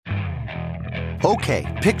Okay,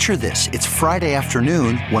 picture this. It's Friday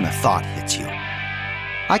afternoon when a thought hits you.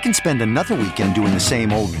 I can spend another weekend doing the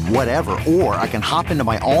same old whatever, or I can hop into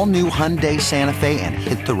my all-new Hyundai Santa Fe and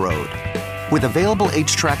hit the road. With available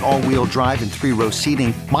H-Track all-wheel drive and 3-row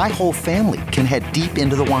seating, my whole family can head deep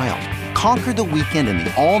into the wild. Conquer the weekend in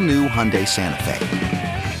the all-new Hyundai Santa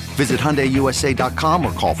Fe. Visit HyundaiUSA.com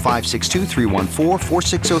or call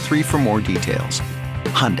 562-314-4603 for more details.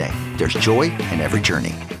 Hyundai, there's joy in every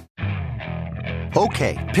journey.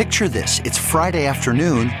 Okay, picture this. It's Friday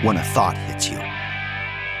afternoon when a thought hits you.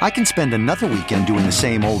 I can spend another weekend doing the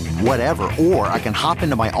same old whatever, or I can hop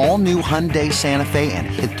into my all-new Hyundai Santa Fe and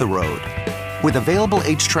hit the road. With available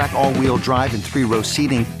H-Track all-wheel drive and 3-row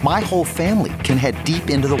seating, my whole family can head deep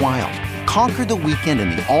into the wild. Conquer the weekend in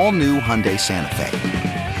the all-new Hyundai Santa Fe.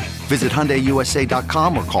 Visit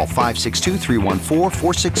HyundaiUSA.com or call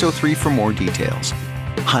 562-314-4603 for more details.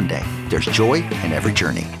 Hyundai, there's joy in every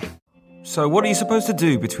journey. So what are you supposed to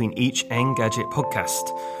do between each Engadget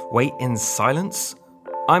podcast? Wait in silence?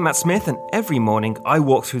 I'm Matt Smith, and every morning I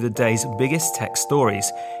walk through the day's biggest tech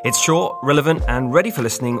stories. It's short, relevant, and ready for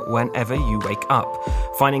listening whenever you wake up.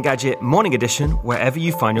 Find Engadget Morning Edition wherever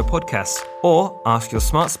you find your podcasts, or ask your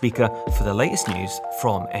smart speaker for the latest news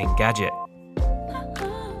from Engadget.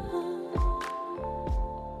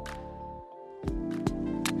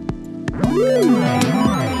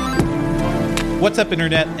 What's up,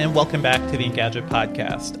 Internet, and welcome back to the Engadget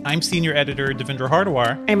Podcast. I'm Senior Editor Devendra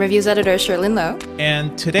Hardawar. I'm Reviews Editor Sherlyn Lowe.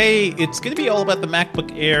 And today, it's going to be all about the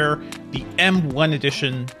MacBook Air, the M1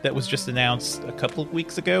 edition that was just announced a couple of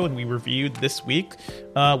weeks ago and we reviewed this week.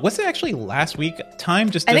 Was it actually last week? Time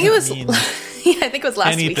just doesn't mean I think it was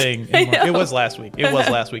last anything week. anymore. It was last week. It was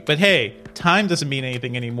last week. But hey, time doesn't mean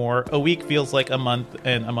anything anymore. A week feels like a month,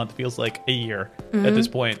 and a month feels like a year at this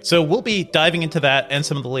point. So we'll be diving into that and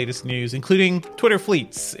some of the latest news, including Twitter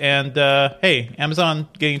fleets and, hey, Amazon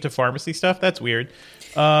getting into pharmacy stuff. That's weird.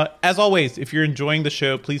 As always, if you're enjoying the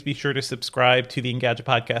show, please be sure to subscribe to the Engadget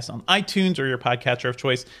Podcast on iTunes or your podcatcher of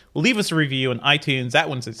choice. Leave us a review on iTunes. That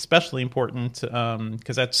one's especially important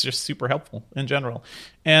because that's just super helpful in general.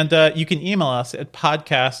 And you can email us at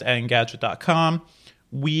podcast@engadget.com.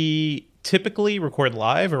 We typically record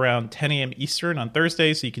live around 10 a.m. Eastern on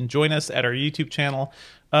Thursday, so you can join us at our YouTube channel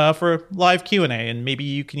for live Q&A, and maybe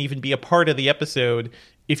you can even be a part of the episode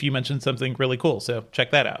if you mention something really cool. So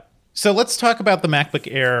check that out. So let's talk about the MacBook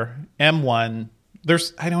Air M1.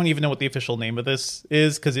 I don't even know what the official name of this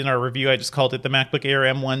is, because in our review I just called it the MacBook Air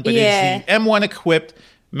M1, but it's the M1 equipped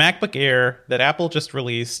MacBook Air that Apple just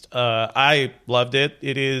released. I loved it.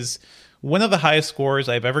 It is one of the highest scores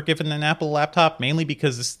I've ever given an Apple laptop, mainly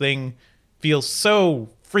because this thing feels so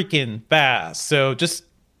freaking fast. So just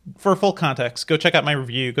for full context, go check out my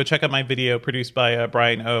review. Go check out my video produced by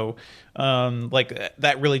Brian O.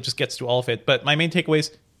 That really just gets to all of it. But my main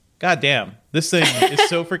takeaways, God damn, this thing is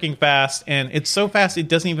so freaking fast, and it's so fast it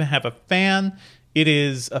doesn't even have a fan. It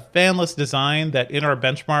is a fanless design that in our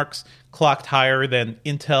benchmarks clocked higher than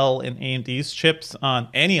Intel and AMD's chips on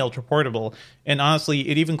any ultra portable. And honestly,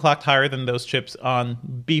 it even clocked higher than those chips on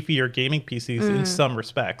beefier gaming PCs in some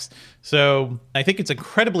respects. So I think it's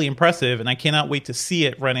incredibly impressive, and I cannot wait to see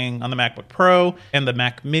it running on the MacBook Pro and the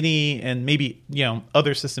Mac Mini and maybe,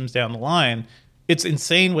 other systems down the line. It's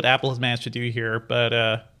insane what Apple has managed to do here,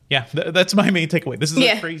 but yeah, that's my main takeaway. This is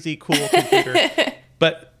a crazy, cool computer.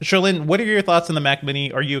 But Sherlyn, what are your thoughts on the Mac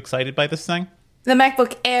Mini? Are you excited by this thing? The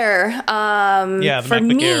MacBook Air. For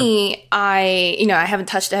MacBook me, Air. I haven't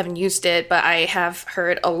touched it, I haven't used it, but I have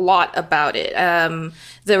heard a lot about it.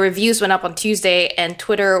 The reviews went up on Tuesday, and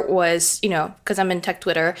Twitter was, because I'm in tech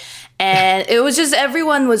Twitter, and it was just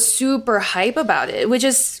everyone was super hype about it, which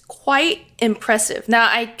is quite impressive. Now,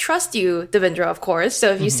 I trust you, Devendra, of course.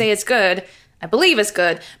 So if you say it's good, I believe it's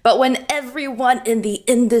good. But when everyone in the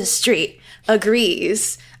industry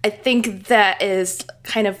agrees, I think that is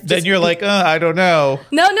kind of... Then you're like, I don't know.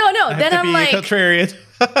 No. Then I'm like... contrarian.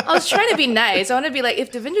 I was trying to be nice. I want to be like,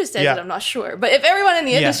 if Devendra says it, I'm not sure. But if everyone in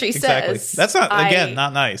the industry says... That's not, again,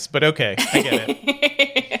 not nice, but okay. I get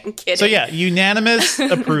it. I'm kidding. So yeah, unanimous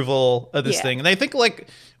approval of this thing. And I think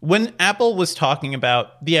when Apple was talking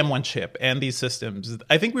about the M1 chip and these systems,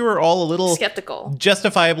 I think we were all a little... skeptical.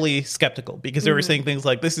 Justifiably skeptical, because they were saying things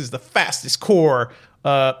like, this is the fastest core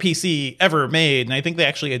PC ever made. And I think they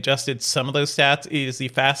actually adjusted some of those stats. It is the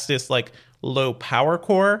fastest, low power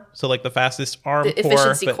core. So, the fastest ARM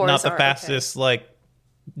core, but not the fastest,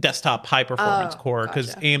 desktop high performance core,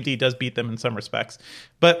 because AMD does beat them in some respects.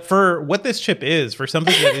 But for what this chip is, for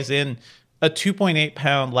something that is in a 2.8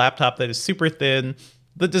 pound laptop that is super thin,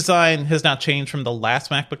 the design has not changed from the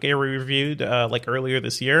last MacBook Air we reviewed like earlier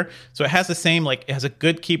this year. So it has the same, like it has a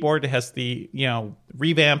good keyboard. It has the,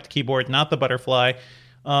 revamped keyboard, not the butterfly.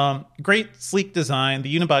 Great sleek design.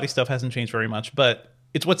 The unibody stuff hasn't changed very much, but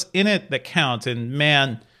it's what's in it that counts. And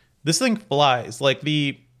man, this thing flies. Like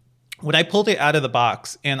when I pulled it out of the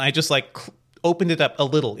box and I just opened it up a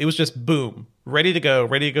little, it was just boom, ready to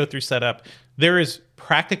go through setup. There is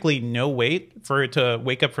practically no wait for it to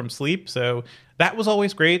wake up from sleep. So that was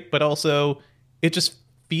always great, but also it just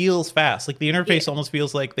feels fast. Like the interface almost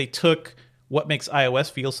feels like they took what makes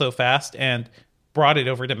iOS feel so fast and brought it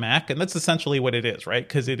over to Mac. And that's essentially what it is, right?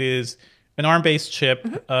 Because it is an ARM-based chip.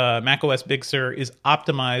 macOS Big Sur is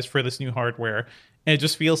optimized for this new hardware. And it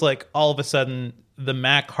just feels like all of a sudden the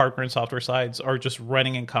Mac hardware and software sides are just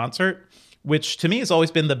running in concert, which to me has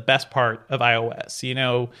always been the best part of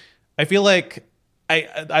iOS. I feel like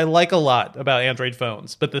I like a lot about Android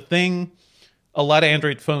phones, but the thing a lot of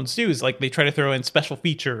Android phones do is they try to throw in special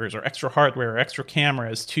features or extra hardware or extra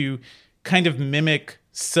cameras to kind of mimic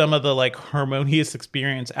some of the harmonious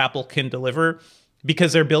experience Apple can deliver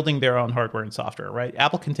because they're building their own hardware and software, right?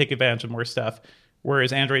 Apple can take advantage of more stuff,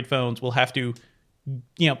 whereas Android phones will have to,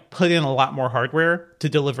 put in a lot more hardware to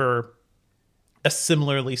deliver a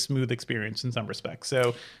similarly smooth experience in some respects.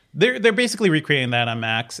 So they're basically recreating that on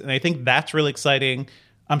Macs, and I think that's really exciting.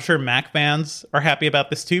 I'm sure Mac fans are happy about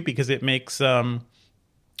this too because it makes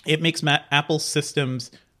Apple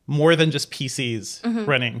systems more than just PCs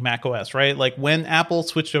running macOS, right? Like when Apple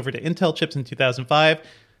switched over to Intel chips in 2005,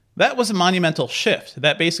 that was a monumental shift.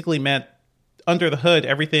 That basically meant under the hood,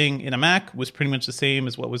 everything in a Mac was pretty much the same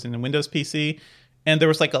as what was in a Windows PC. And there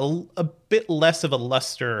was a bit less of a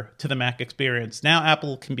luster to the Mac experience. Now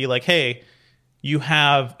Apple can be like, hey, you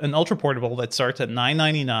have an ultra portable that starts at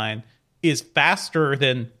 $999, is faster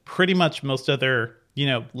than pretty much most other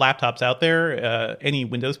laptops out there, any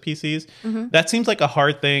Windows PCs. That seems like a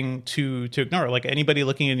hard thing to ignore. Like anybody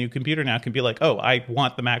looking at a new computer now can be like, oh, I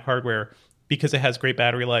want the Mac hardware because it has great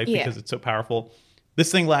battery life, because it's so powerful.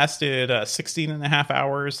 This thing lasted 16 and a half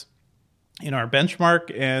hours in our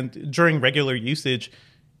benchmark, and during regular usage,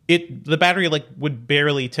 the battery would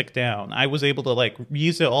barely tick down. I was able to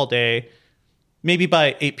use it all day. Maybe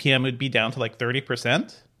by 8 p.m. it would be down to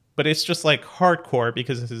 30%, but it's just hardcore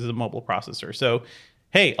because this is a mobile processor. So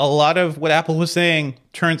hey, a lot of what Apple was saying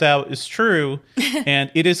turns out is true,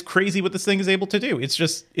 and it is crazy what this thing is able to do.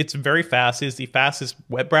 It's very fast. It's the fastest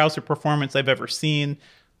web browser performance I've ever seen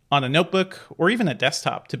on a notebook or even a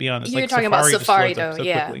desktop, to be honest. You're talking about Safari though,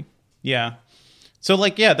 quickly. Yeah. So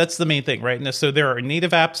that's the main thing, right? And so there are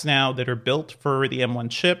native apps now that are built for the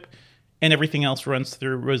M1 chip, and everything else runs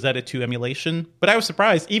through Rosetta 2 emulation. But I was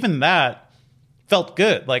surprised, even that felt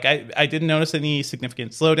good. I didn't notice any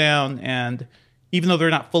significant slowdown, and even though they're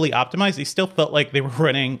not fully optimized, they still felt like they were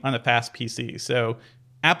running on a fast PC. So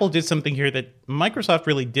Apple did something here that Microsoft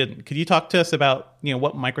really didn't. Could you talk to us about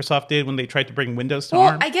what Microsoft did when they tried to bring Windows to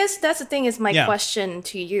ARM? I guess that's the thing is my question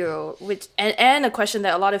to you, which and a question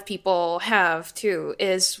that a lot of people have too,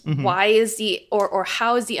 is why is or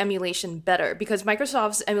how is the emulation better? Because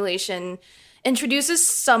Microsoft's emulation introduces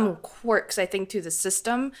some quirks, I think, to the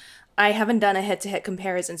system. I haven't done a head-to-head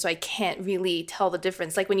comparison, so I can't really tell the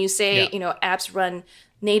difference. Like when you say, apps run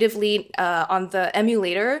natively on the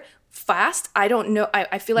emulator fast, I don't know.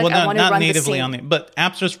 I feel like I want to run natively the same. but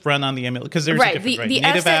apps just run on the emulator because there's a difference, right?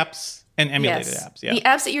 Native apps and emulated apps. Yeah. The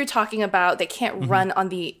apps that you're talking about that can't run on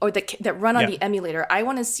the that run on the emulator, I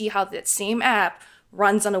want to see how that same app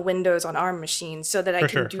runs on a Windows on ARM machine so that I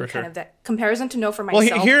can do kind of that comparison to know for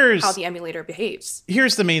myself how the emulator behaves.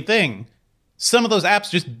 Here's the main thing. Some of those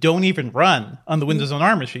apps just don't even run on the Windows on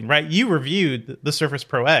ARM machine, right? You reviewed the Surface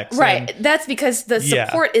Pro X. Right. That's because the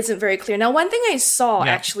support isn't very clear. Now, one thing I saw,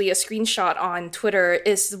 actually, a screenshot on Twitter,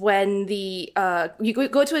 is when you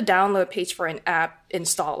go to a download page for an app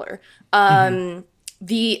installer.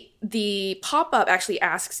 The pop-up actually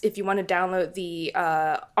asks if you want to download the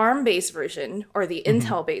ARM-based version or the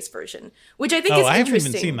Intel-based version, which I think is interesting. I haven't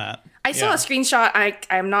even seen that. I saw a screenshot.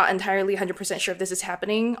 I'm not entirely 100% sure if this is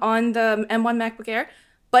happening on the M1 MacBook Air,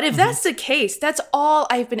 but if that's the case, that's all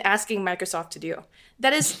I've been asking Microsoft to do.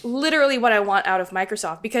 That is literally what I want out of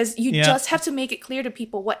Microsoft, because you just have to make it clear to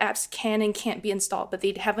people what apps can and can't be installed, but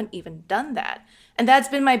they haven't even done that. And that's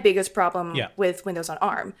been my biggest problem with Windows on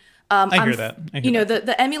ARM. I hear that.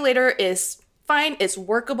 The emulator is fine. It's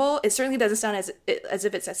workable. It certainly doesn't sound as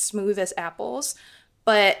if it's as smooth as Apple's.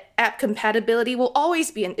 But app compatibility will always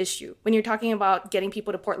be an issue when you're talking about getting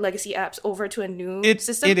people to port legacy apps over to a new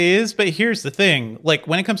system. It is, but here's the thing.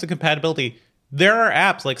 When it comes to compatibility, there are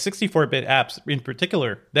apps like 64-bit apps in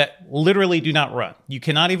particular that literally do not run. You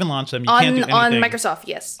cannot even launch them. You can't do anything. On Microsoft,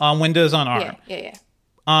 yes. On Windows, on ARM. Yeah.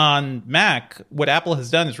 On Mac, what Apple has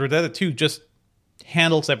done is Rosetta 2 just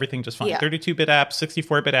handles everything just fine. Yeah. 32-bit apps,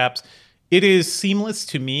 64-bit apps. It is seamless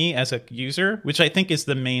to me as a user, which I think is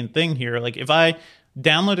the main thing here. Like if I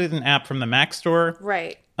downloaded an app from the Mac store,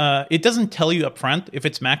 right. It doesn't tell you up front if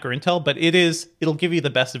it's Mac or Intel, but it'll give you the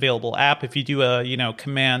best available app. If you do a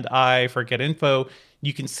Command I for get info,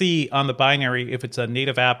 you can see on the binary if it's a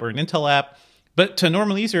native app or an Intel app. But to a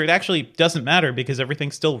normal user, it actually doesn't matter because everything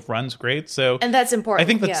still runs great. So, and that's important. I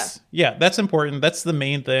think that's important. That's the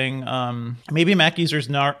main thing. Maybe Mac users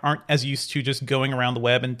aren't as used to just going around the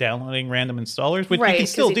web and downloading random installers, which you can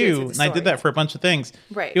still do. And I did that for a bunch of things.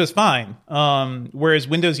 Right. It was fine. Whereas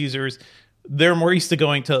Windows users, they're more used to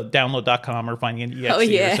going to download.com or finding an exe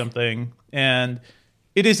or something. And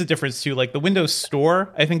it is a difference too. Like the Windows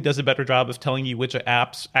Store, I think, does a better job of telling you which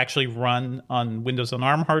apps actually run on Windows on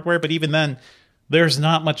ARM hardware. But even then, there's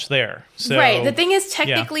not much there. So, right. The thing is,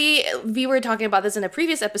 technically, we were talking about this in a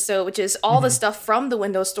previous episode, which is all the stuff from the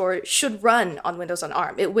Windows Store should run on Windows on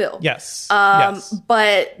ARM. It will. Yes.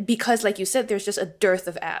 But because, like you said, there's just a dearth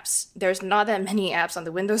of apps. There's not that many apps on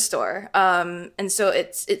the Windows Store. And so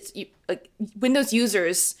it's Windows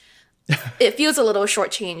users, it feels a little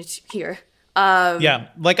shortchanged here.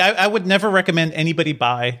 Like I would never recommend anybody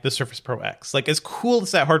buy the Surface Pro X. Like as cool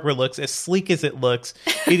as that hardware looks, as sleek as it looks,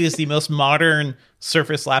 it is the most modern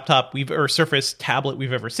Surface laptop or Surface tablet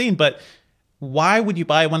we've ever seen. But why would you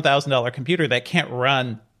buy a $1,000 computer that can't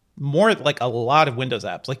run more like a lot of Windows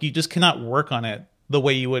apps? Like you just cannot work on it the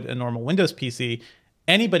way you would a normal Windows PC.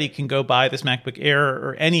 Anybody can go buy this MacBook Air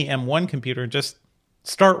or any M1 computer and just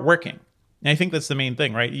start working. And I think that's the main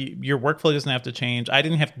thing, right? Your workflow doesn't have to change. I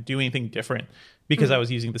didn't have to do anything different because I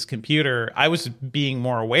was using this computer. I was being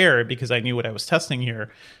more aware because I knew what I was testing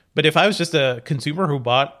here. But if I was just a consumer who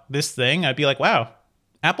bought this thing, I'd be like, wow,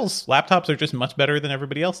 Apple's laptops are just much better than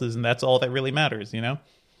everybody else's. And that's all that really matters, you know?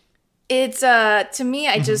 It's to me,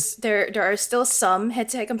 I just there are still some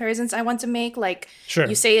head-to-head comparisons I want to make. Like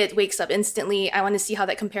you say it wakes up instantly. I want to see how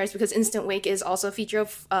that compares because Instant Wake is also a feature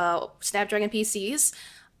of Snapdragon PCs.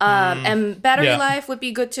 And battery life would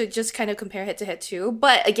be good to just kind of compare head to head too.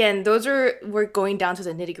 But again, we're going down to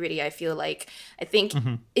the nitty gritty. I feel like I think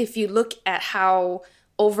if you look at how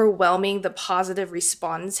overwhelming the positive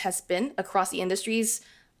response has been across the industry,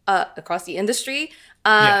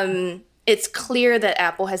 it's clear that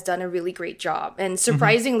Apple has done a really great job, and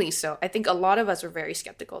surprisingly so. I think a lot of us were very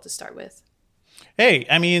skeptical to start with. Hey,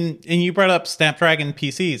 I mean, and you brought up Snapdragon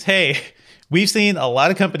PCs. Hey. We've seen a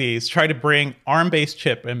lot of companies try to bring ARM-based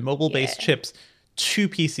chip and mobile-based chips to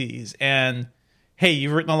PCs. And hey,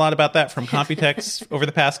 you've written a lot about that from Computex over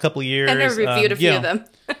the past couple of years. And I've reviewed a few of them.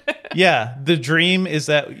 The dream is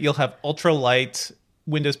that you'll have ultra-light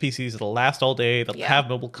Windows PCs that'll last all day, that'll have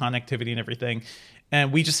mobile connectivity and everything.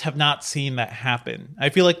 And we just have not seen that happen. I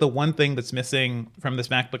feel like the one thing that's missing from this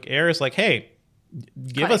MacBook Air is like, hey,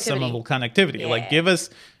 give us some mobile connectivity. Yeah. Like, give us...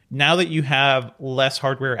 Now that you have less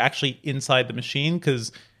hardware actually inside the machine,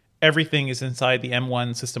 because everything is inside the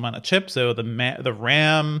M1 system on a chip, so the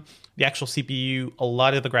RAM, the actual CPU, a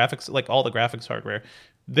lot of the graphics, like all the graphics hardware,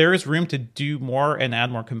 there is room to do more and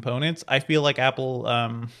add more components. I feel like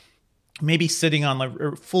Apple maybe sitting on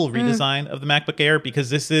a full redesign of the MacBook Air because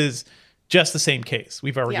this is just the same case.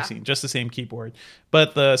 We've already seen just the same keyboard.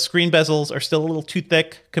 But the screen bezels are still a little too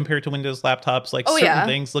thick compared to Windows laptops. Like certain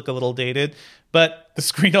things look a little dated, but the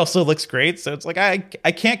screen also looks great. So it's like,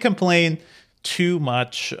 I can't complain too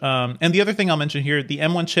much. And the other thing I'll mention here, the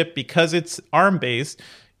M1 chip, because it's ARM-based,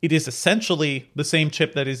 it is essentially the same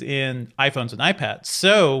chip that is in iPhones and iPads.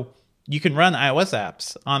 So you can run iOS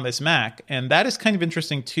apps on this Mac. And that is kind of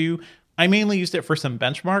interesting too. I mainly used it for some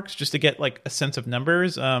benchmarks just to get like a sense of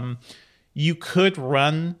numbers. You could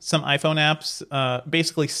run some iPhone apps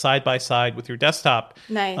basically side by side with your desktop.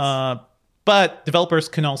 Nice. But developers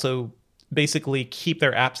can also basically keep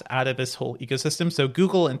their apps out of this whole ecosystem. So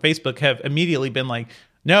Google and Facebook have immediately been like,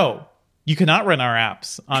 no, you cannot run our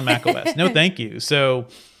apps on macOS. No, thank you. So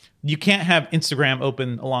you can't have Instagram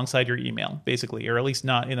open alongside your email, basically, or at least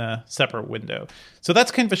not in a separate window. So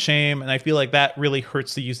that's kind of a shame. And I feel like that really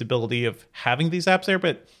hurts the usability of having these apps there.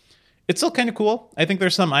 But it's still kind of cool. I think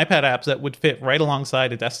there's some iPad apps that would fit right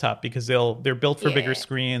alongside a desktop because they're built for bigger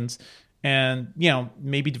screens. And,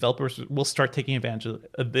 maybe developers will start taking advantage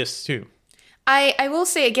of this too. I will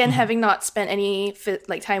say again, having not spent any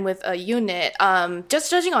time with a unit,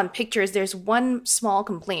 just judging on pictures, there's one small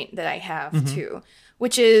complaint that I have too,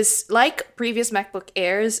 which is like previous MacBook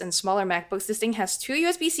Airs and smaller MacBooks, this thing has two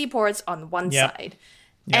USB-C ports on one side.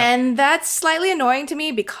 And that's slightly annoying to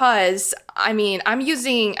me because, I mean, I've used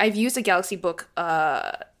a Galaxy Book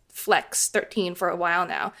Flex 13 for a while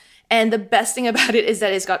now. And the best thing about it is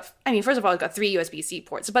that first of all, it's got 3 USB-C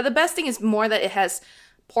ports. But the best thing is more that it has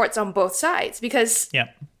ports on both sides because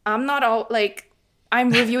I'm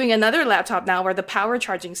reviewing another laptop now where the power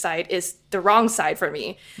charging side is the wrong side for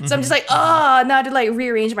me. So I'm just like, now I have to like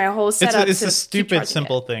rearrange my whole setup. It's a stupid,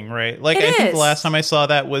 simple thing, right? Like I think the last time I saw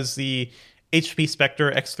that was the HP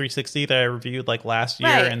Spectre X360 that I reviewed like last year,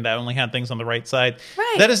 and that only had things on the right side.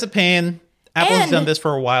 Right. That is a pain. Apple has done this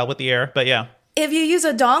for a while with the Air, but yeah. If you use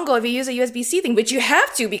a dongle, if you use a USB-C thing, which you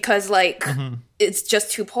have to because like it's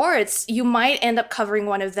just 2 ports, you might end up covering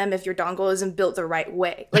one of them if your dongle isn't built the right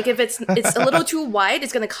way. Like if it's a little too wide,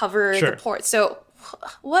 it's going to cover the port. So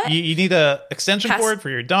what? You need a extension cord for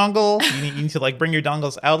your dongle. You need to like bring your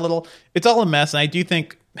dongles out a little. It's all a mess. And I do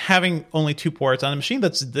think having only 2 ports on a machine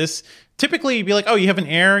that's this, typically you'd be like, oh, you have an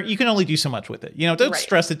Air, you can only do so much with it. You know, don't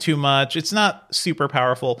stress it too much. It's not super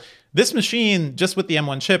powerful. This machine, just with the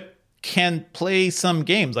M1 chip, can play some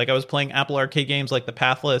games. Like I was playing Apple Arcade games like the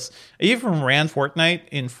Pathless. I even ran Fortnite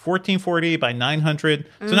in 1440 by 900.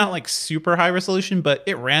 So not like super high resolution, but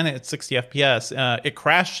it ran at 60 FPS. It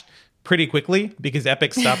crashed pretty quickly because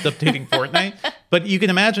Epic stopped updating Fortnite. But you can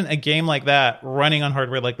imagine a game like that running on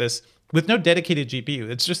hardware like this with no dedicated GPU.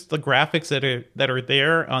 It's just the graphics that are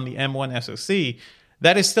there on the M1 SoC.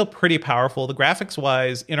 That is still pretty powerful. The graphics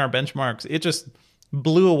wise in our benchmarks, it just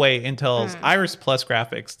blew away Intel's Iris Plus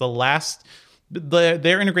graphics.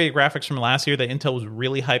 Their integrated graphics from last year that Intel was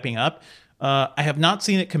really hyping up. I have not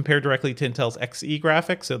seen it compared directly to Intel's Xe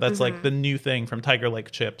graphics, so that's like the new thing from Tiger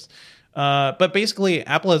Lake chips. But basically,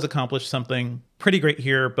 Apple has accomplished something pretty great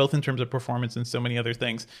here, both in terms of performance and so many other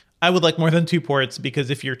things. I would like more than 2 ports because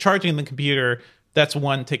if you're charging the computer, that's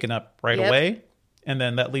one taken up right away, and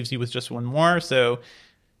then that leaves you with just one more. So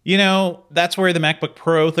you know, that's where the MacBook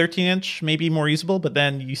Pro 13-inch may be more usable, but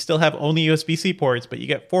then you still have only USB-C ports, but you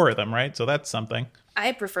get 4 of them, right? So that's something.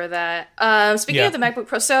 I prefer that. Speaking of the MacBook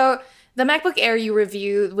Pro, so the MacBook Air you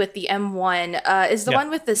reviewed with the M1 is the one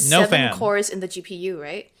with the 7 cores in the GPU,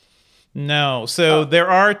 right? No. So there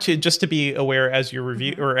are, just to be aware as you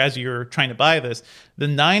review or as you're trying to buy this, the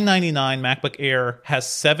 $999 MacBook Air has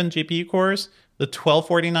 7 GPU cores. The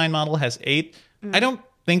 $1,249 model has 8. I don't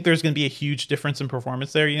think there's going to be a huge difference in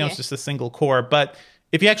performance there. You know, it's just a single core. But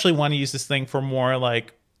if you actually want to use this thing for more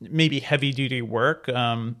like maybe heavy duty work,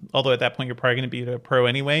 although at that point you're probably going to be a pro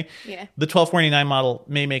anyway, the $1,249 model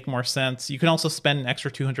may make more sense. You can also spend an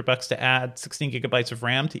extra $200 to add 16 gigabytes of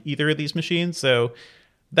RAM to either of these machines. So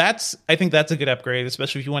I think that's a good upgrade,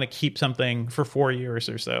 especially if you want to keep something for 4 years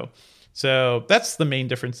or so. So that's the main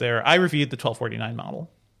difference there. I reviewed the $1,249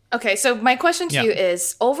 model. Okay, so my question to you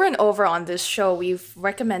is, over and over on this show, we've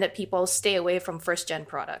recommended people stay away from first-gen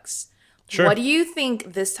products. Sure. What do you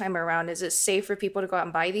think this time around? Is it safe for people to go out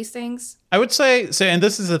and buy these things? I would say, so, and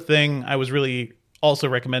this is a thing I was really also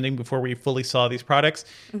recommending before we fully saw these products.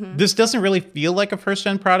 This doesn't really feel like a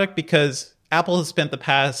first-gen product because Apple has spent the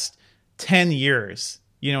past 10 years,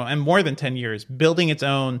 you know, and more than 10 years, building its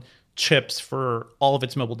own chips for all of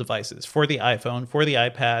its mobile devices, for the iPhone, for the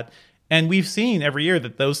iPad. And we've seen every year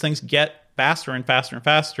that those things get faster and faster and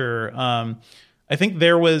faster. I think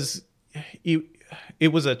there was, it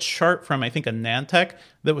was a chart from, I think, a Nantech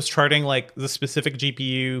that was charting like the specific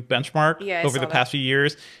GPU benchmark over the past few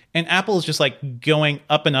years. And Apple is just like going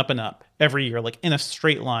up and up and up every year, like in a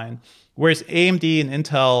straight line. Whereas AMD and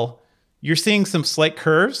Intel, you're seeing some slight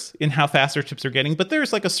curves in how fast their chips are getting, but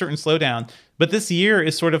there's like a certain slowdown. But this year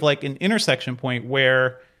is sort of like an intersection point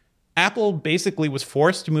where Apple basically was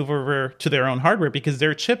forced to move over to their own hardware because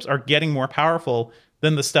their chips are getting more powerful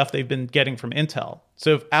than the stuff they've been getting from Intel.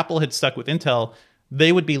 So if Apple had stuck with Intel,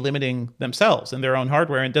 they would be limiting themselves and their own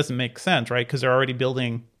hardware. And it doesn't make sense, right? Because they're already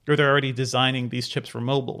building or they're already designing these chips for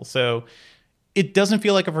mobile. So it doesn't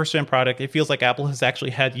feel like a first-gen product. It feels like Apple has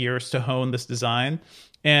actually had years to hone this design.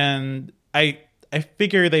 And I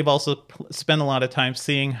figure they've also spent a lot of time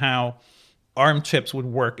seeing how ARM chips would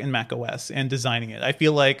work in macOS and designing it. I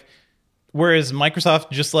feel like whereas Microsoft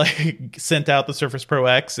just like sent out the Surface Pro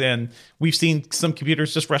X and we've seen some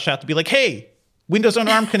computers just rush out to be like, hey, Windows on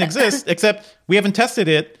ARM can exist, except we haven't tested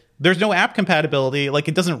it. There's no app compatibility. Like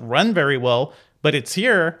it doesn't run very well, but it's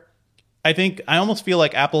here. I almost feel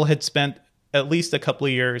like Apple had spent at least a couple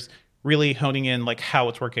of years really honing in like how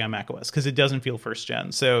it's working on macOS because it doesn't feel first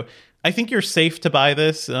gen. So I think you're safe to buy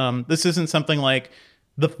this. This isn't something like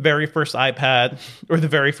the very first iPad or the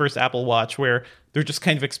very first Apple Watch where they're just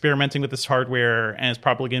kind of experimenting with this hardware and it's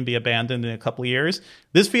probably going to be abandoned in a couple of years.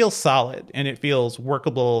 This feels solid and it feels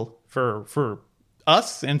workable for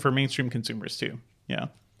us and for mainstream consumers too. Yeah.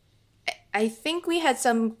 I think we had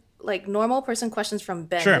some like normal person questions from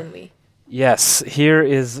Ben, Sure. didn't we? Yes,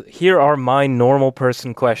 here are my normal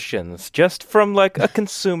person questions, just from like a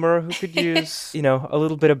consumer who could use, a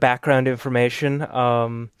little bit of background information.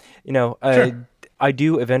 Sure. I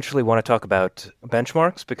do eventually want to talk about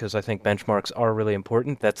benchmarks because I think benchmarks are really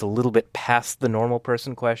important. That's a little bit past the normal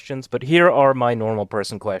person questions, but here are my normal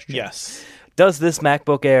person questions. Yes. Does this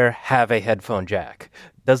MacBook Air have a headphone jack?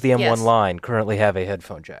 Does the M1 Yes. line currently have a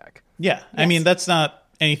headphone jack? Yeah. I mean, that's not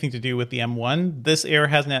anything to do with the M1. This Air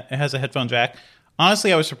has a headphone jack.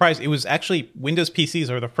 Honestly, I was surprised. It was actually Windows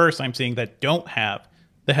PCs are the first I'm seeing that don't have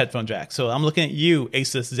the headphone jack. So I'm looking at you,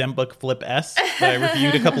 Asus ZenBook Flip S that I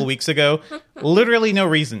reviewed a couple of weeks ago. Literally no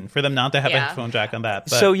reason for them not to have a headphone jack on that.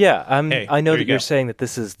 But, so yeah, hey, I know there that you go. you're saying that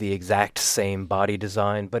this is the exact same body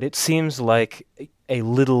design, but it seems like a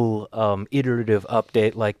little iterative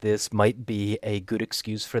update like this might be a good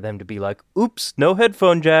excuse for them to be like, oops, no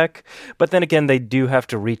headphone jack. But then again, they do have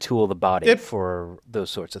to retool the body for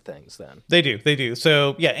those sorts of things then. They do.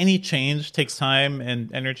 So yeah, any change takes time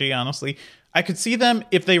and energy, honestly. I could see them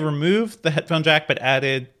if they removed the headphone jack but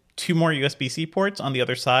added 2 more USB-C ports on the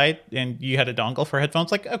other side and you had a dongle for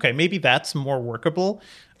headphones. Like, okay, maybe that's more workable.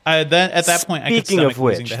 Then at that point, I could Speaking stomach of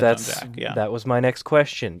losing which, the headphone jack. that was my next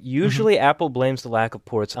question. Usually Apple blames the lack of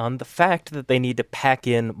ports on the fact that they need to pack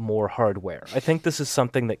in more hardware. I think this is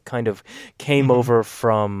something that kind of came over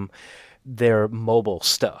from their mobile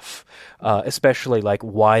stuff, especially like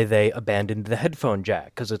why they abandoned the headphone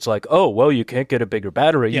jack, because it's like, oh, well, you can't get a bigger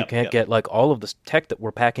battery, you can't get like all of this tech that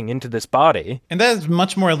we're packing into this body. And that is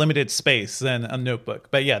much more limited space than a notebook.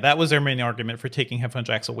 But yeah, that was their main argument for taking headphone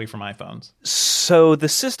jacks away from iPhones. So the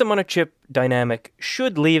system on a chip dynamic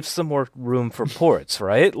should leave some more room for ports,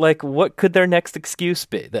 right? Like, what could their next excuse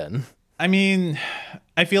be then? I mean,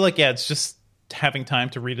 I feel like, it's just having time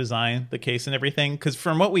to redesign the case and everything. Because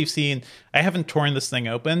from what we've seen, I haven't torn this thing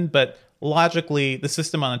open, but logically, the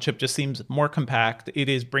system on a chip just seems more compact. It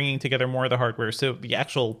is bringing together more of the hardware. So the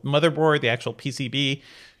actual motherboard, the actual PCB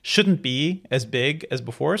shouldn't be as big as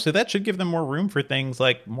before. So that should give them more room for things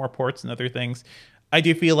like more ports and other things. I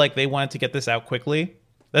do feel like they wanted to get this out quickly.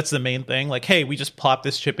 That's the main thing. Like, hey, we just plop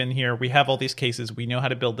this chip in here. We have all these cases. We know how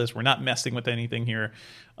to build this. We're not messing with anything here.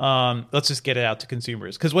 Let's just get it out to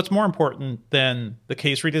consumers. Because what's more important than the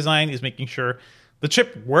case redesign is making sure the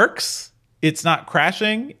chip works, it's not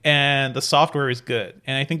crashing, and the software is good.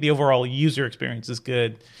 And I think the overall user experience is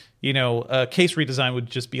good. A case redesign would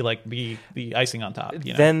just be like the icing on top.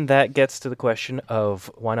 Then that gets to the question of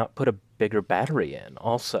why not put a bigger battery in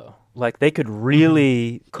also? Like, they could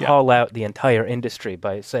really call out the entire industry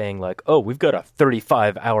by saying like, oh, we've got a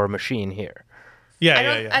 35-hour machine here.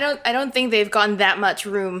 I don't think they've gotten that much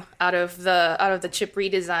room out of the chip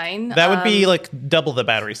redesign. That would be like double the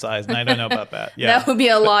battery size, and I don't know about that. Yeah, that would be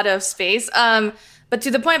a lot of space. But to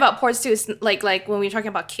the point about ports too, is like when we're talking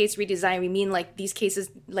about case redesign, we mean like these cases,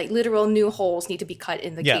 like literal new holes need to be cut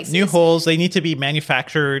in the cases. New holes. They need to be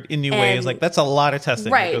manufactured in new ways. Like, that's a lot of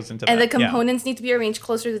testing that goes into that. And the components need to be arranged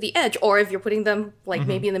closer to the edge. Or if you're putting them like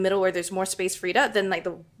maybe in the middle where there's more space freed up, then like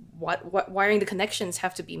the wiring, the connections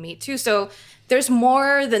have to be made too. So there's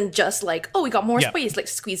more than just like, oh, we got more space, like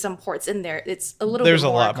squeeze some ports in there. It's a little bit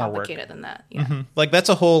more complicated than that. Yeah. Like, that's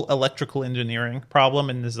a whole electrical engineering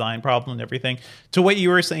problem and design problem and everything. To what you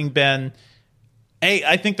were saying, Ben,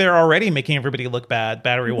 I think they're already making everybody look bad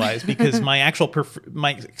battery-wise, because my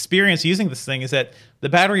experience using this thing is that the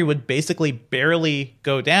battery would basically barely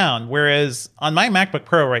go down, whereas on my MacBook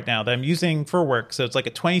Pro right now that I'm using for work, so it's like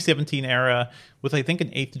a 2017 era with, I think, an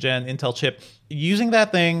 8th gen Intel chip, using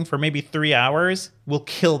that thing for maybe 3 hours will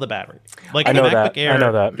kill the battery. Like, I know the MacBook that. Air I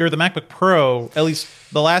know that. or the MacBook Pro, at least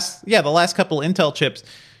the last couple Intel chips,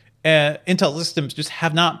 Intel systems just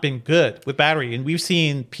have not been good with battery, and we've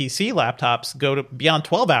seen PC laptops go to beyond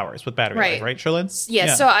 12 hours with battery life, right, Sherlyn?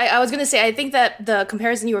 Yeah, so I was going to say, I think that the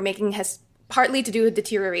comparison you were making has partly to do with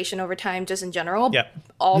deterioration over time, just in general. Yeah.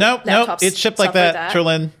 All nope, it's shipped like that,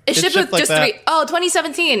 Sherlyn. It's shipped with just like 3. Oh,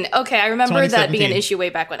 2017. Okay, I remember that being an issue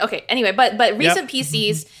way back when. Okay, anyway, but recent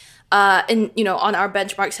PCs... on our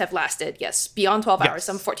benchmarks have lasted, beyond 12 hours,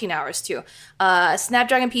 some 14 hours too.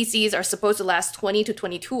 Snapdragon PCs are supposed to last 20 to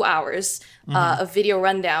 22 hours of video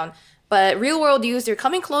rundown. But real world use, they're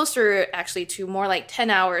coming closer actually to more like 10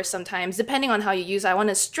 hours sometimes, depending on how you use. I want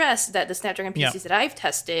to stress that the Snapdragon PCs that I've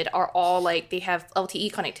tested are all like, they have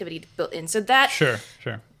LTE connectivity built in. So that sure.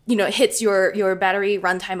 Hits your battery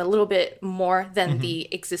runtime a little bit more than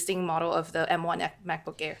the existing model of the M1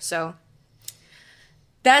 MacBook Air. So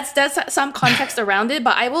that's some context around it,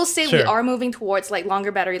 but I will say we are moving towards like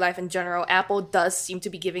longer battery life in general. Apple does seem to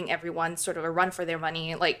be giving everyone sort of a run for their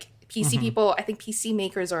money. Like, PC people, I think PC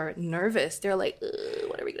makers are nervous. They're like,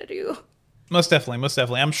 what are we going to do? Most definitely.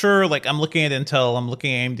 I'm sure, like, I'm looking at Intel, I'm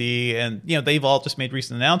looking at AMD, and, they've all just made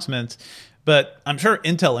recent announcements. But I'm sure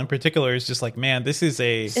Intel in particular is just like, man, this is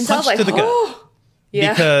a Intel's punch to the gut.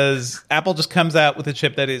 Yeah. Because Apple just comes out with a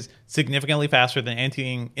chip that is significantly faster than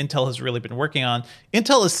anything Intel has really been working on.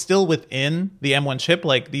 Intel is still within the M1 chip.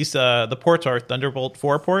 Like, these, the ports are Thunderbolt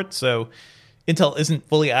 4 ports, so Intel isn't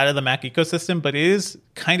fully out of the Mac ecosystem, but it is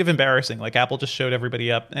kind of embarrassing. Like, Apple just showed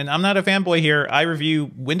everybody up. And I'm not a fanboy here. I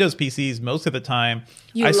review Windows PCs most of the time.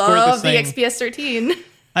 I love the XPS 13.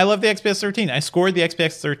 I love the XPS 13. I scored the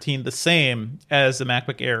XPS 13 the same as the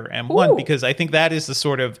MacBook Air M1 because I think that is the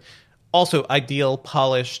sort of also ideal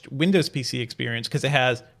polished Windows PC experience because it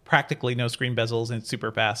has practically no screen bezels and it's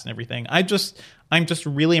super fast and everything. I'm just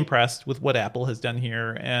really impressed with what Apple has done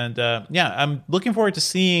here. And I'm looking forward to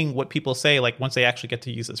seeing what people say, like, once they actually get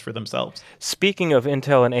to use this for themselves. Speaking of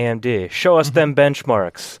Intel and AMD, show us them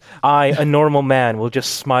benchmarks. I, a normal man, will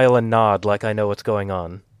just smile and nod like I know what's going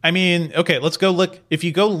on. I mean, okay, let's go look. If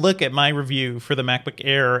you go look at my review for the MacBook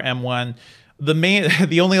Air M1,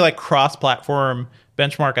 the only like cross-platform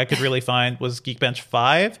benchmark I could really find was Geekbench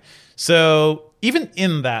 5. So even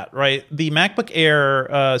in that, right, the MacBook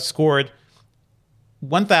Air scored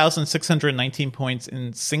 1,619 points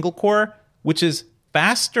in single core, which is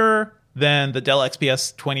faster than the Dell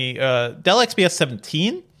XPS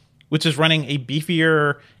 17, which is running a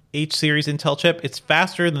beefier H series Intel chip. It's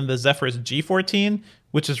faster than the Zephyrus G14,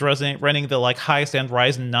 which is running the like highest end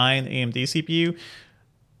Ryzen 9 AMD CPU.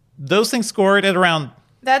 Those things scored at around.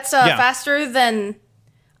 That's faster than.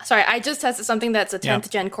 Sorry, I just tested something that's a 10th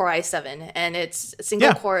gen Core i7, and its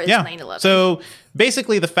single core is 911. So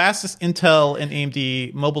basically, the fastest Intel and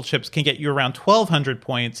AMD mobile chips can get you around 1,200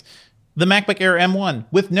 points. The MacBook Air M1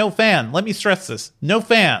 with no fan, let me stress this, no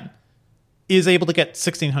fan, is able to get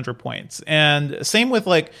 1,600 points. And same with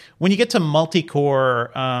like when you get to multi-core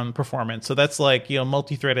performance, so that's like,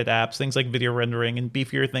 multi-threaded apps, things like video rendering and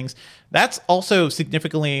beefier things. That's also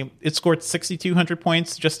significantly, it scored 6,200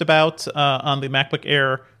 points just about on the MacBook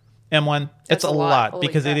Air M1. It's a lot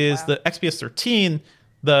because it is the XPS 13,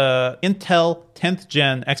 the Intel 10th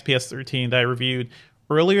gen XPS 13 that I reviewed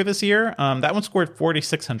earlier this year. That one scored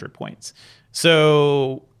 4,600 points.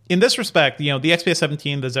 So in this respect, the XPS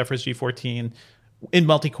 17, the Zephyrus G14 in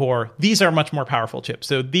multi-core, these are much more powerful chips.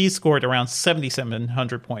 So these scored around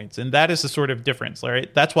 7,700 points. And that is the sort of difference,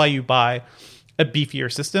 right? That's why you buy a beefier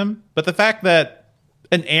system. But the fact that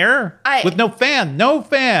an Air with no fan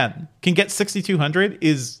can get 6,200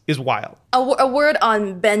 is wild. A word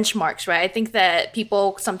on benchmarks, right? I think that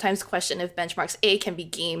people sometimes question if benchmarks A can be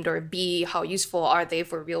gamed or B, how useful are they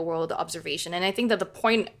for real world observation? And I think that the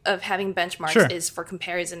point of having benchmarks is for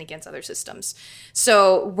comparison against other systems.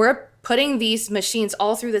 So we're putting these machines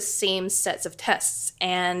all through the same sets of tests,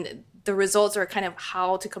 and the results are kind of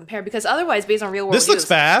how to compare, because otherwise, based on real world this looks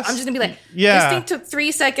fast. I'm just gonna be like, this thing took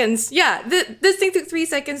 3 seconds. Yeah, this thing took 3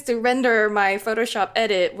 seconds to render my Photoshop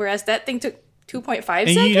edit, whereas that thing took 2.5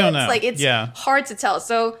 seconds. You don't know. Like, it's hard to tell.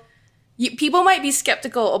 So people might be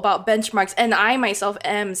skeptical about benchmarks, and I myself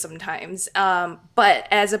am sometimes. But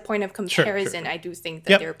as a point of comparison, I do think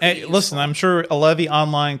that they're pretty useful. Listen, I'm sure a lot of the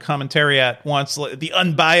online commentariat wants the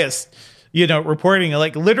unbiased, reporting.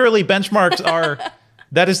 Like, literally, benchmarks are.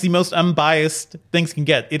 That is the most unbiased things can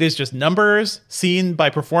get. It is just numbers seen by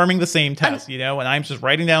performing the same test, and I'm just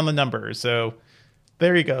writing down the numbers. So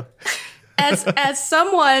there you go. As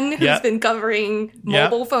someone who's been covering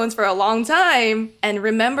mobile phones for a long time and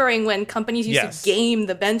remembering when companies used to game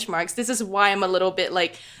the benchmarks, this is why I'm a little bit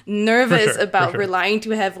like nervous about relying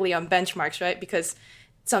too heavily on benchmarks, right? Because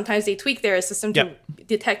sometimes they tweak their system to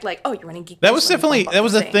detect like, oh, you're running Geekbench. That was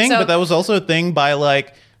a thing, but that was also a thing by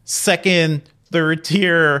like second, third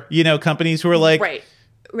tier, companies who were like, right.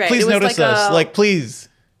 Please notice us, please.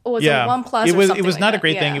 Oh, it's a OnePlus. It was not a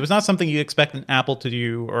great thing. It was not something you expect an Apple to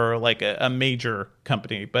do or like a major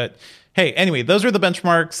company. But hey, anyway, those are the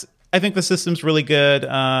benchmarks. I think the system's really good.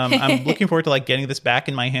 I'm looking forward to like getting this back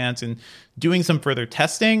in my hands and doing some further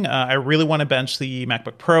testing. I really want to bench the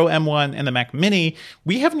MacBook Pro M1 and the Mac Mini.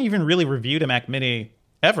 We haven't even really reviewed a Mac Mini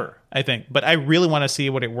ever, I think, but I really want to see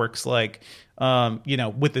what it works like,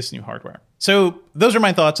 with this new hardware. So those are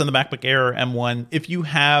my thoughts on the MacBook Air M1. If you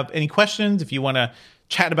have any questions, if you want to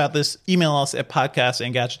chat about this, email us at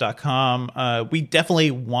podcast@engadget.com. We definitely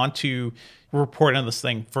want to report on this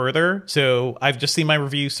thing further. So I've just seen my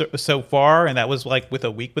review so far, and that was like with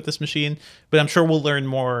a week with this machine, but I'm sure we'll learn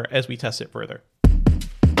more as we test it further.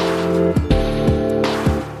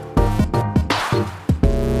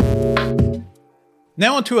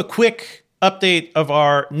 Now onto a quick update of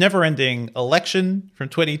our never-ending election from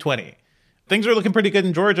 2020. Things are looking pretty good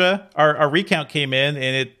in Georgia. Our recount came in,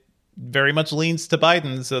 and it very much leans to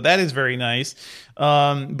Biden, so that is very nice.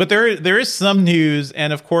 But there is some news,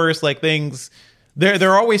 and of course, like things,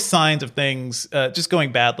 there are always signs of things just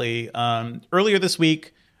going badly. Earlier this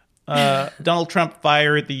week, Donald Trump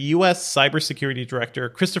fired the U.S. cybersecurity director,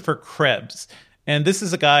 Christopher Krebs. And this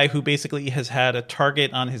is a guy who basically has had a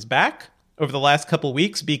target on his back over the last couple of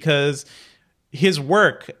weeks because his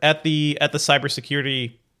work at the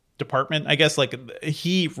cybersecurity department, I guess, like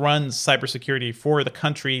he runs cybersecurity for the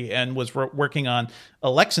country and was working on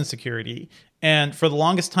election security. And for the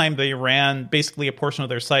longest time, they ran basically a portion of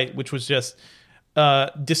their site, which was just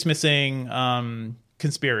dismissing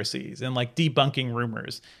conspiracies and like debunking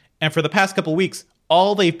rumors. And for the past couple of weeks,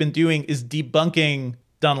 all they've been doing is debunking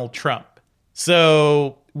Donald Trump.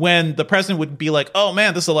 So when the president would be like, oh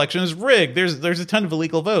man, this election is rigged, there's a ton of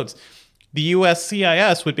illegal votes, the US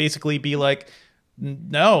CIS would basically be like,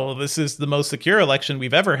 no, this is the most secure election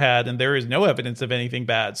we've ever had, and there is no evidence of anything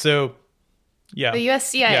bad. So yeah. The US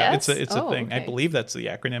CIS? Yeah, it's a thing. Okay. I believe that's the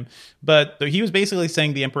acronym. But he was basically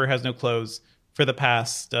saying the emperor has no clothes for the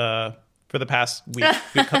past week,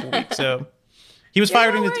 couple weeks. So he was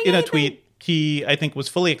fired in a tweet. He, I think, was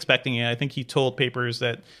fully expecting it. I think he told papers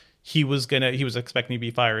that he was expecting to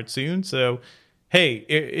be fired soon. So,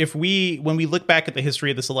 hey, when we look back at the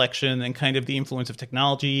history of this election and kind of the influence of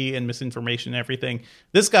technology and misinformation and everything,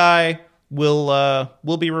 this guy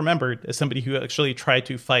will be remembered as somebody who actually tried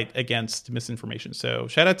to fight against misinformation. So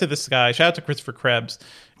shout out to this guy. Shout out to Christopher Krebs.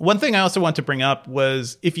 One thing I also want to bring up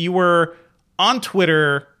was if you were on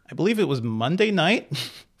Twitter, I believe it was Monday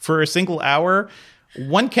night for a single hour,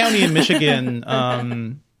 one county in Michigan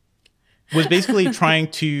was basically trying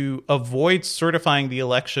to avoid certifying the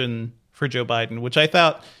election for Joe Biden, which I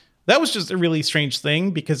thought that was just a really strange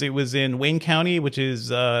thing because it was in Wayne County, which is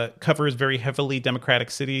covers very heavily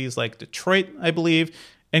Democratic cities like Detroit, I believe.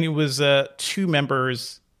 And it was two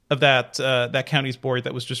members of that county's board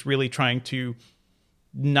that was just really trying to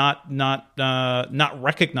not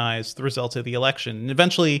recognize the results of the election. And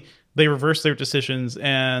eventually they reversed their decisions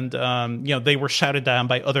and, they were shouted down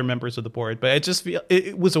by other members of the board. But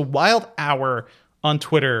it was a wild hour on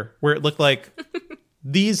Twitter where it looked like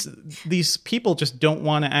these people just don't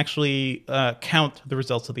want to actually count the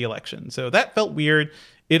results of the election. So that felt weird.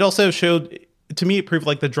 It also showed, to me, it proved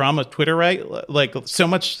like the drama of Twitter, right? Like so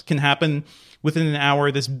much can happen within an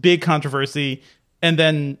hour, this big controversy, and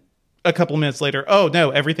then a couple minutes later, oh no,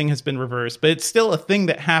 everything has been reversed. But it's still a thing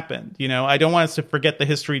that happened. I don't want us to forget the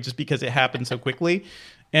history just because it happened so quickly.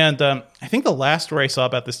 And I think the last story I saw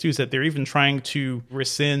about this too is that they're even trying to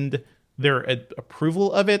rescind their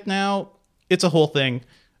approval of it now. It's a whole thing.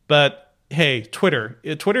 But hey, Twitter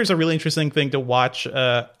is a really interesting thing to watch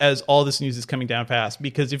as all this news is coming down fast.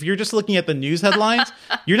 Because if you're just looking at the news headlines,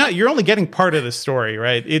 you're only getting part of the story,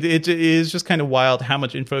 right? It is just kind of wild how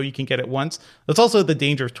much info you can get at once. That's also the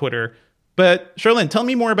danger of Twitter. But Charlene, tell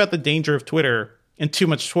me more about the danger of Twitter and too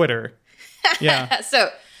much Twitter. Yeah. So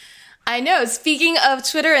I know, speaking of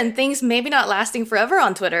Twitter and things maybe not lasting forever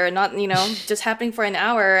on Twitter, not, just happening for an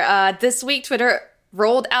hour. This week, Twitter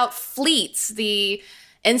rolled out Fleets, the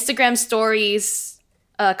Instagram stories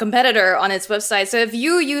competitor on its website. So if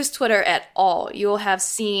you use Twitter at all, you'll have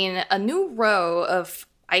seen a new row of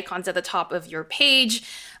icons at the top of your page.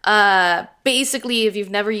 Basically, if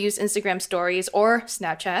you've never used Instagram stories or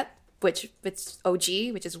Snapchat, which it's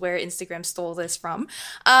OG, which is where Instagram stole this from.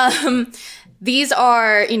 These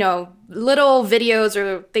are, little videos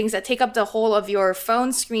or things that take up the whole of your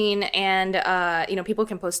phone screen, and people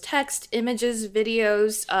can post text, images,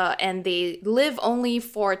 videos, and they live only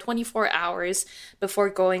for 24 hours before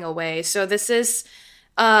going away. So this is,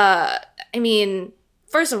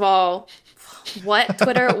 first of all, what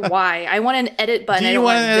Twitter? Why? I want an edit button. Do you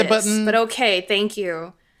want an edit button? But okay, thank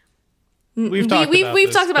you. We've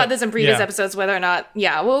talked about this in previous episodes, whether or not,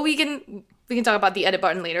 we can talk about the edit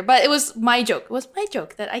button later. But it was my joke. It was my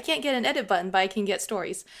joke that I can't get an edit button, but I can get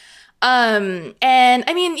stories.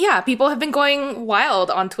 People have been going wild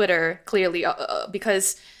on Twitter, clearly,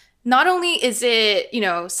 because not only is it,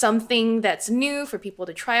 something that's new for people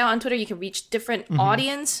to try out on Twitter, you can reach different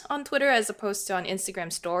audience on Twitter as opposed to on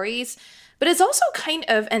Instagram stories. But it's also kind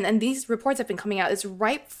of, and these reports have been coming out, is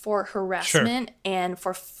ripe for harassment and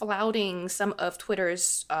for flouting some of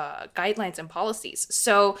Twitter's guidelines and policies.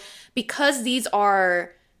 So because these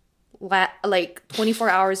are like 24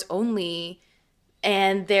 hours only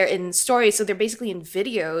and they're in stories, so they're basically in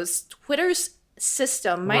videos, Twitter's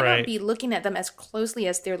system might Right. not be looking at them as closely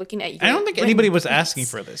as they're looking at you. I don't think anybody was asking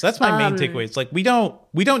for this. That's my main takeaway. It's like we don't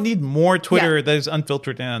need more Twitter that is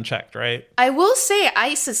unfiltered and unchecked, right? I will say,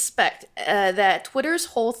 I suspect that Twitter's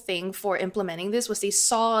whole thing for implementing this was they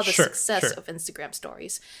saw the success of Instagram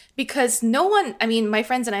stories. Because no one, I mean, my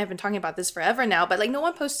friends and I have been talking about this forever now, but like no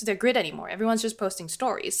one posts to their grid anymore. Everyone's just posting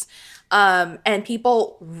stories. And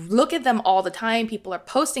people look at them all the time. People are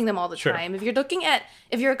posting them all the time. If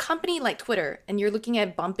you're a company like Twitter and you're looking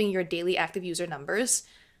at bumping your daily active user numbers,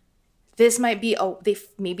 this might be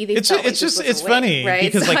it's funny, right?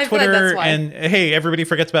 Because so like Twitter and hey, everybody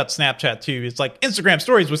forgets about Snapchat too. It's like Instagram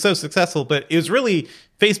stories was so successful, but it was really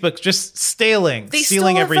Facebook just stealing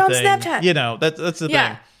everything. From Snapchat. You know, that's the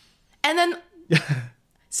thing. And then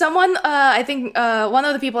someone, I think one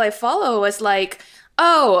of the people I follow was like,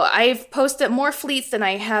 "Oh, I've posted more fleets than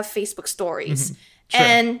I have Facebook stories."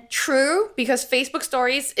 And true, because Facebook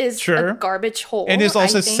stories is a garbage hole. And it's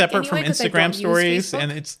also separate from Instagram stories,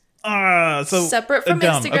 and it's so separate from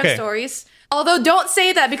dumb. Instagram stories. Although don't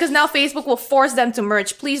say that, because now Facebook will force them to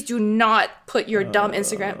merge. Please do not put your dumb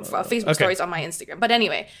Facebook stories on my Instagram. But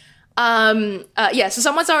anyway, so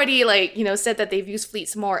someone's already said that they've used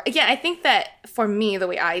fleets more. Again, I think that for me, the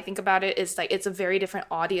way I think about it is like it's a very different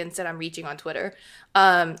audience that I'm reaching on Twitter.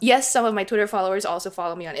 Yes, some of my Twitter followers also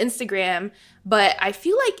follow me on Instagram, but I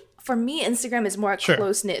feel like for me, Instagram is more a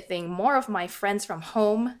close-knit thing. More of my friends from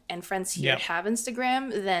home and friends here have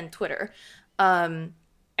Instagram than Twitter. And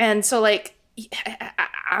so like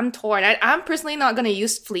I'm torn. I'm personally not going to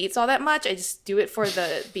use fleets all that much. I just do it for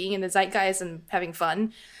the being in the zeitgeist and having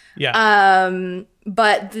fun.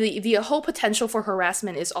 But the whole potential for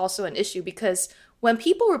harassment is also an issue, because when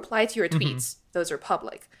people reply to your tweets, those are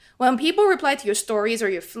public. When people reply to your stories or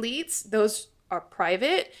your fleets, those are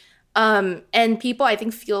private. And people, I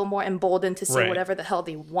think, feel more emboldened to say whatever the hell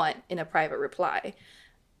they want in a private reply.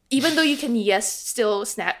 Even though you can, still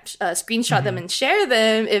screenshot them and share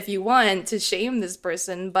them if you want to shame this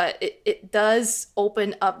person, but it does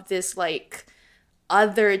open up this like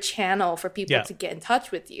other channel for people to get in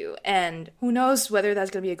touch with you. And who knows whether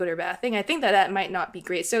that's going to be a good or bad thing. I think that might not be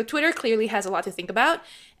great. So Twitter clearly has a lot to think about,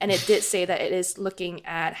 and it did say that it is looking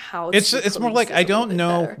at how it's more like I don't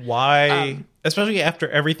know why, especially after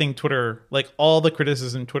everything Twitter, like all the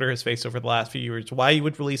criticism Twitter has faced over the last few years, why you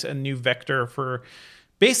would release a new vector for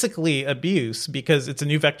basically abuse, because it's a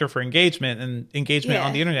new vector for engagement, and engagement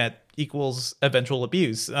on the internet equals eventual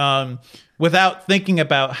abuse, without thinking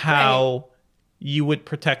about how you would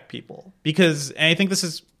protect people. Because, and I think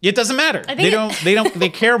it doesn't matter. They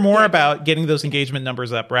care more about getting those engagement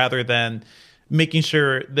numbers up rather than making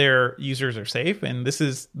sure their users are safe. And this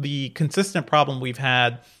is the consistent problem we've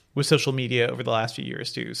had with social media over the last few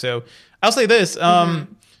years too. So I'll say this,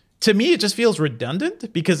 to me, it just feels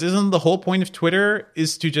redundant, because isn't the whole point of Twitter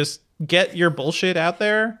is to just get your bullshit out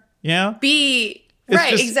there? Yeah.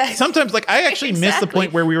 Exactly. Sometimes, like, I actually miss the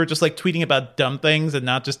point where we were just like tweeting about dumb things and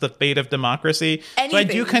not just the fate of democracy. So I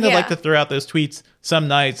do kind of like to throw out those tweets some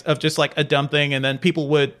nights of just like a dumb thing, and then people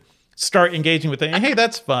would start engaging with it. And hey,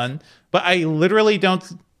 that's fun. But I literally don't.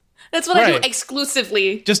 That's what I do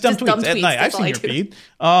exclusively. Just dumb tweets at night. I've seen your feed.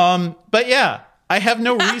 But yeah, I have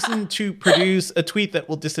no reason to produce a tweet that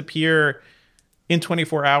will disappear in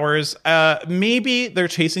 24 hours. Maybe they're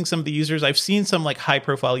chasing some of the users. I've seen some like high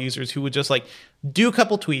profile users who would just like do a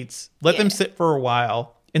couple tweets, let them sit for a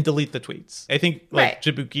while, and delete the tweets. I think like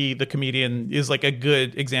Jabuki, the comedian, is like a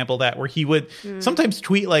good example of that, where he would sometimes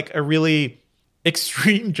tweet like a really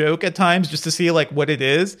extreme joke at times just to see like what it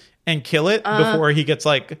is and kill it before he gets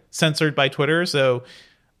like censored by Twitter. So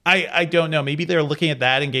I don't know. Maybe they're looking at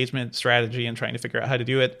that engagement strategy and trying to figure out how to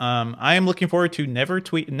do it. I am looking forward to never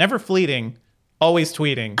fleeting, always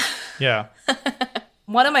tweeting. Yeah.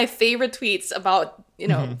 One of my favorite tweets about,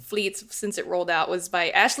 fleets since it rolled out was by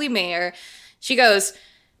Ashley Mayer. She goes,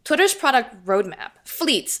 Twitter's product roadmap,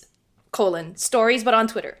 fleets, stories, but on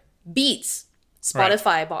Twitter, beats,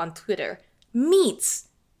 Spotify, but on Twitter, meets,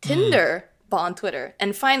 Tinder, but on Twitter.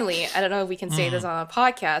 And finally, I don't know if we can say this on a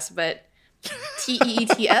podcast, but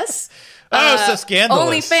TEETS. So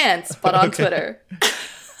scandalous. OnlyFans, but on Twitter.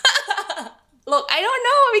 Look, I don't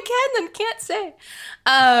know what we can and can't say.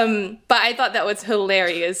 But I thought that was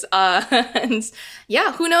hilarious. And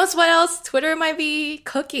yeah, who knows what else Twitter might be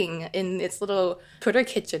cooking in its little Twitter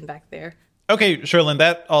kitchen back there. Okay, Sherlyn,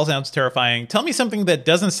 that all sounds terrifying. Tell me something that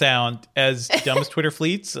doesn't sound as dumb as Twitter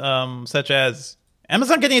fleets, such as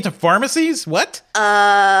Amazon getting into pharmacies? What?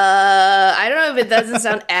 I don't know if it doesn't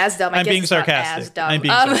sound as dumb. I'm being sarcastic. I'm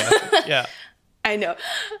being sarcastic. Yeah. I know.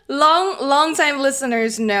 Long time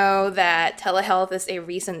listeners know that telehealth is a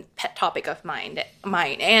recent pet topic of mine.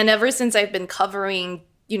 And ever since I've been covering,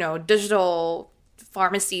 digital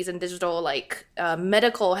pharmacies and digital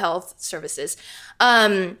medical health services,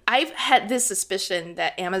 I've had this suspicion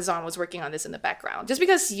that Amazon was working on this in the background, just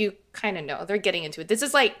because you kind of know they're getting into it. This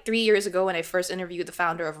is like 3 years ago when I first interviewed the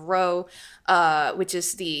founder of Ro, which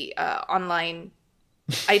is the online,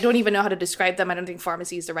 I don't even know how to describe them. I don't think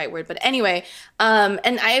pharmacy is the right word. But anyway,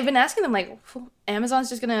 and I've been asking them, like, Amazon's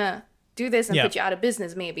just going to do this and put you out of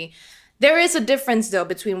business, maybe. There is a difference, though,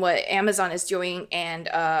 between what Amazon is doing and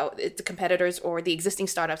the competitors or the existing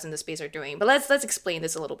startups in the space are doing. But let's explain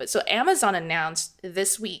this a little bit. So Amazon announced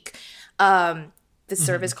this week this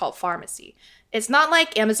service called Pharmacy. It's not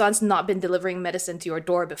like Amazon's not been delivering medicine to your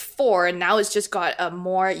door before, and now it's just got a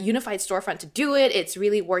more unified storefront to do it. It's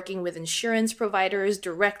really working with insurance providers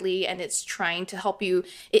directly, and it's trying to help you.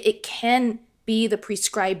 It can be the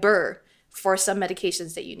prescriber for some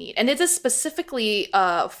medications that you need. And it is specifically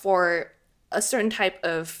for a certain type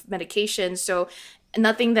of medication. So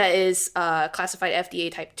nothing that is classified FDA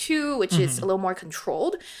type 2, which is a little more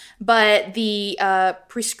controlled. But the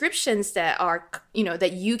prescriptions that are,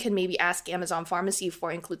 that you can maybe ask Amazon Pharmacy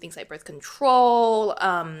for include things like birth control.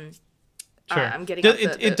 Sure. I'm getting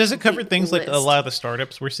does it cover things list. like a lot of the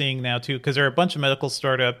startups we're seeing now too? Because there are a bunch of medical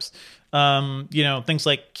startups, things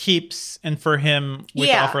like Keeps and For Him, which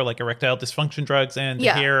offer like erectile dysfunction drugs and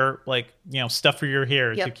hair, stuff for your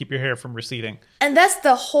hair to keep your hair from receding. And that's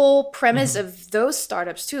the whole premise of those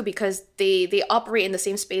startups too, because they operate in the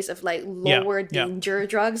same space of like lower danger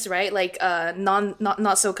drugs, right? Like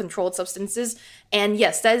not so controlled substances. And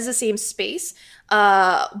yes, that is the same space.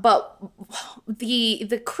 But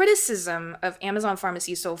the criticism of Amazon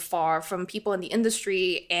Pharmacy so far from people in the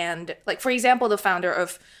industry, and like, for example, the founder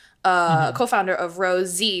of co-founder of Rose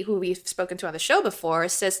Z, who we've spoken to on the show before,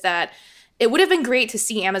 says that it would have been great to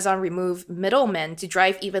see Amazon remove middlemen to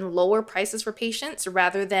drive even lower prices for patients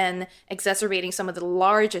rather than exacerbating some of the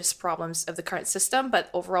largest problems of the current system. But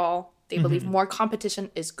overall, they believe more competition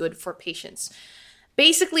is good for patients.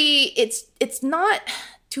 Basically, it's not,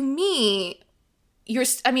 to me,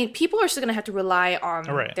 people are still going to have to rely on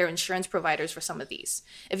their insurance providers for some of these.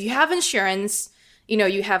 If you have insurance,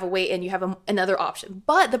 you have a way and you have another option.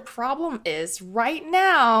 But the problem is right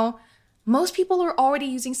now, most people are already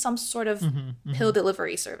using some sort of pill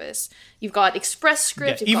delivery service. You've got Express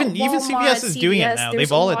Scripts. Even CVS is doing it now.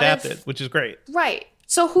 They've all adapted, which is great. Right.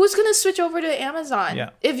 So who's going to switch over to Amazon?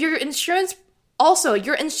 Yeah. If your insurance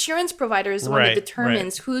provider is the one that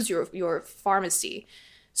determines who's your pharmacy.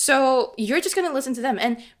 So you're just going to listen to them.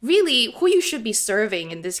 And really, who you should be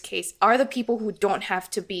serving in this case are the people who don't have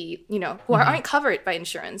to be, who aren't covered by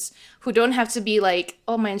insurance, who don't have to be like,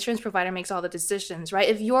 oh, my insurance provider makes all the decisions, right?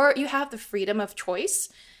 If you have the freedom of choice,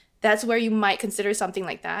 that's where you might consider something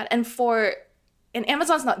like that. And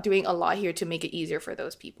Amazon's not doing a lot here to make it easier for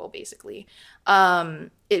those people, basically.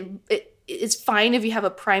 It's fine if you have a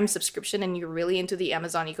Prime subscription and you're really into the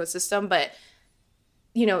Amazon ecosystem, but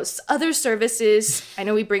other services, I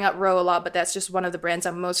know we bring up Ro a lot, but that's just one of the brands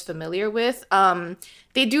I'm most familiar with.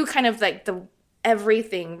 They do kind of like the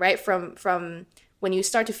everything, right? From when you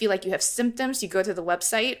start to feel like you have symptoms, you go to the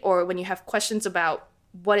website, or when you have questions about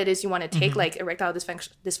what it is you want to take, like erectile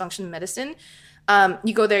dysfunction medicine,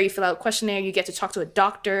 you go there, you fill out a questionnaire, you get to talk to a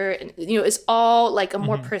doctor, and it's all like a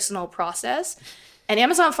more personal process. And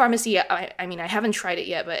Amazon Pharmacy, I haven't tried it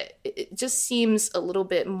yet, but it just seems a little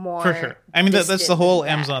bit more. For sure. I mean, that's the whole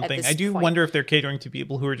Amazon thing. I do wonder if they're catering to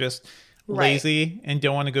people who are just lazy and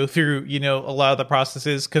don't want to go through, a lot of the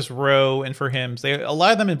processes, because Ro and For Him, a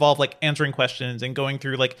lot of them involve like answering questions and going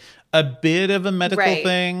through like a bit of a medical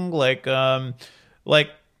thing.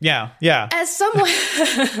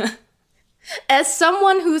 As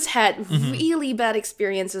someone who's had really bad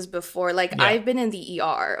experiences before, I've been in the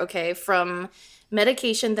ER, okay, from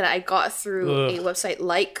medication that I got through a website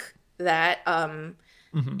like that, and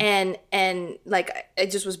like I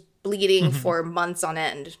just was bleeding for months on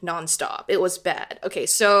end, nonstop. It was bad. Okay,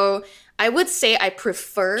 so I would say I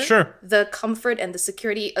prefer the comfort and the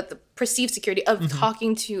security, the perceived security of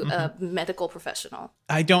talking to a medical professional.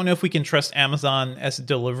 I don't know if we can trust Amazon as a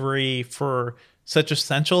delivery for such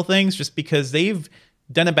essential things, just because they've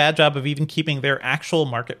done a bad job of even keeping their actual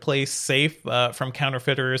marketplace safe from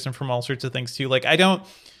counterfeiters and from all sorts of things too.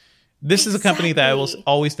 This is a company that I will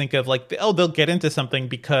always think of like, they'll get into something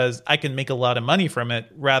because I can make a lot of money from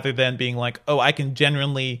it, rather than being like, oh, I can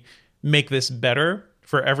genuinely make this better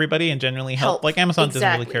for everybody and genuinely help. Like Amazon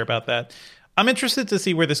doesn't really care about that. I'm interested to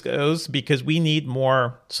see where this goes because we need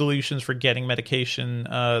more solutions for getting medication.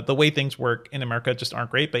 The way things work in America just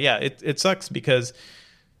aren't great. But yeah, it sucks because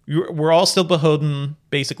we're all still beholden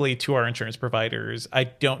basically to our insurance providers. I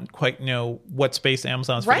don't quite know what space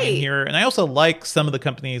Amazon's fitting in here. And I also like some of the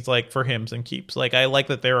companies like For Hims and Keeps. Like I like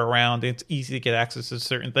that they're around. It's easy to get access to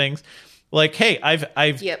certain things. Like, hey, I've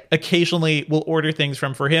occasionally will order things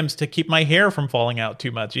from For Hims to keep my hair from falling out too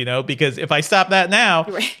much, because if I stop that now,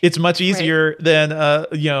 it's much easier than,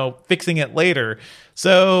 fixing it later.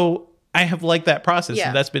 So I have liked that process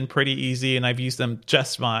and that's been pretty easy and I've used them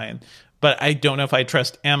just fine. But I don't know if I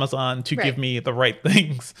trust Amazon to give me the right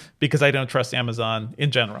things because I don't trust Amazon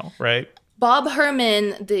in general, right? Bob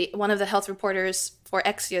Herman, one of the health reporters for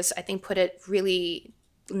Axios, I think put it really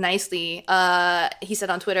nicely. He said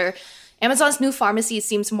on Twitter, Amazon's new pharmacy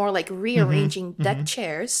seems more like rearranging deck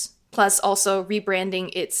chairs, plus also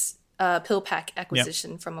rebranding its PillPack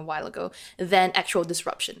acquisition from a while ago, than actual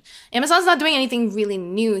disruption. Amazon's not doing anything really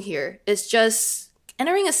new here. It's just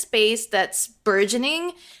entering a space that's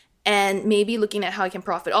burgeoning and maybe looking at how I can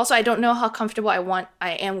profit. Also, I don't know how comfortable I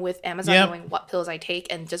am with Amazon knowing what pills I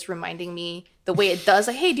take and just reminding me the way it does.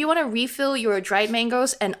 Like, hey, do you want to refill your dried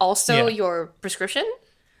mangoes and also your prescription?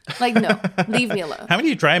 Like, no, leave me alone. How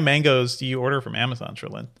many dry mangoes do you order from Amazon,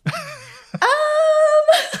 Sherlyn?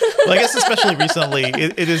 Well, I guess especially recently,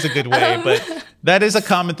 it is a good way, but that is a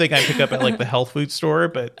common thing I pick up at like the health food store,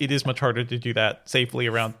 but it is much harder to do that safely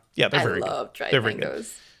around. Yeah, they're very good. I love dried mangoes.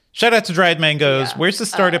 Good. Shout out to dried mangoes. Yeah. Where's the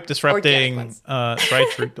startup disrupting dried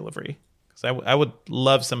fruit delivery? Because I would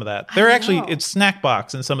love some of that. They're actually, it's snack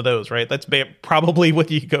box and some of those, right? That's probably what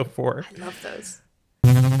you go for. I love those.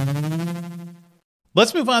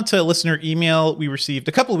 Let's move on to listener email we received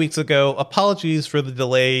a couple of weeks ago. Apologies for the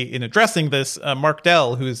delay in addressing this. Mark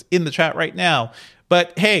Dell, who's in the chat right now.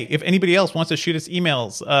 But hey, if anybody else wants to shoot us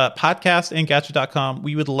emails, podcast@engadget.com,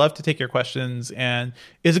 we would love to take your questions. And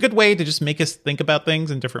it's a good way to just make us think about things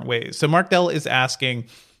in different ways. So Mark Dell is asking,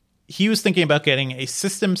 he was thinking about getting a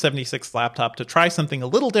System 76 laptop to try something a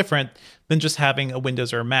little different than just having a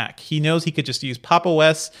Windows or a Mac. He knows he could just use Pop!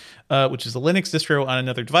 OS, which is a Linux distro on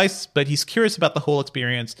another device, but he's curious about the whole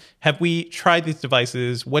experience. Have we tried these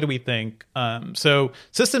devices? What do we think? So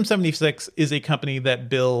System 76 is a company that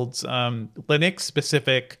builds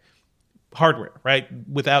Linux-specific hardware, right?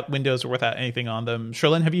 Without Windows or without anything on them.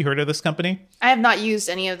 Sherlyn, have you heard of this company? I have not used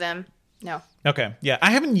any of them. No. Okay. Yeah.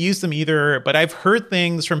 I haven't used them either, but I've heard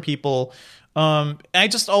things from people. I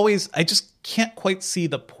just can't quite see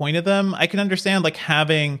the point of them. I can understand like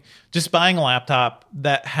buying a laptop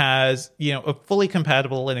that has, a fully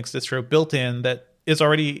compatible Linux distro built in that is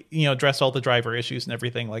already, addressed all the driver issues and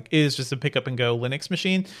everything. Like it is just a pick up and go Linux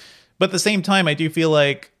machine. But at the same time, I do feel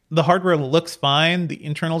like the hardware looks fine. The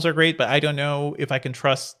internals are great, but I don't know if I can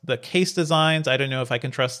trust the case designs. I don't know if I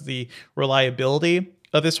can trust the reliability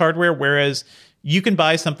of this hardware, whereas you can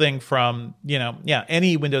buy something from,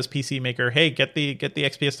 any Windows PC maker. Hey, get the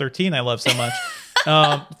XPS 13 I love so much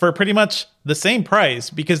for pretty much the same price.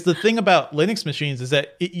 Because the thing about Linux machines is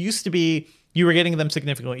that it used to be you were getting them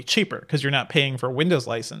significantly cheaper because you're not paying for a Windows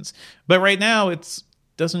license. But right now, it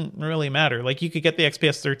doesn't really matter. Like you could get the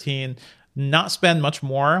XPS 13, not spend much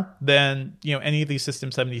more than any of these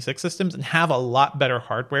System 76 systems, and have a lot better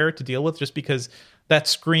hardware to deal with, just because that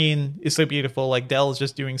screen is so beautiful. Like Dell is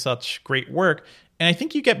just doing such great work. And I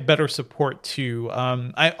think you get better support too.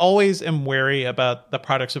 I always am wary about the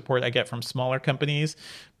product support I get from smaller companies.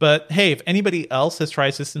 But hey, if anybody else has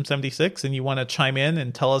tried System 76 and you want to chime in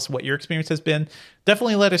and tell us what your experience has been,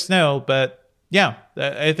 definitely let us know. But yeah,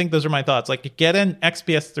 I think those are my thoughts. Like, get an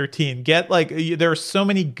XPS 13. There are so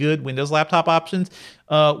many good Windows laptop options.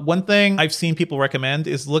 One thing I've seen people recommend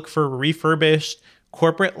is look for refurbished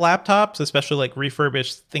corporate laptops, especially like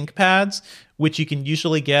refurbished ThinkPads, which you can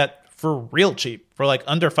usually get for real cheap, for like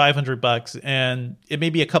under $500. And it may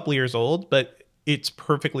be a couple years old, but it's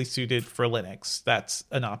perfectly suited for Linux. That's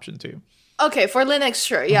an option too. Okay, for Linux,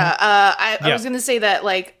 sure. Yeah. I was going to say that,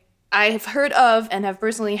 like, I've heard of and have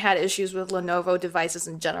personally had issues with Lenovo devices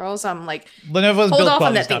in general, so I'm like, Lenovo's build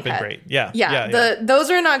quality's not been great. Those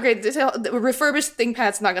are not great. The refurbished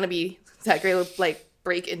ThinkPad's not going to be that great. It'll like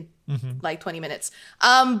break in like 20 minutes.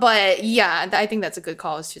 But yeah, I think that's a good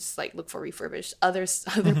call. Is just like look for refurbished other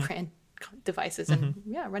brand devices and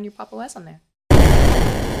run your Pop! OS on there.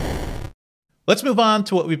 Let's move on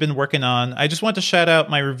to what we've been working on. I just want to shout out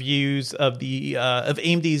my reviews of the of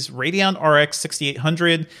AMD's Radeon RX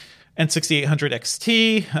 6800 and 6800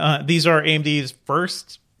 XT. These are AMD's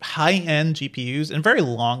first high-end GPUs in a very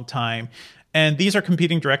long time, and these are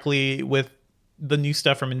competing directly with the new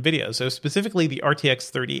stuff from NVIDIA. So specifically the RTX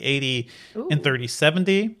 3080 and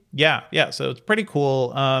 3070. Yeah. So it's pretty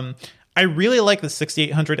cool. I really like the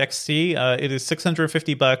 6800 XT. It is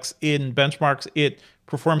 $650 in benchmarks. It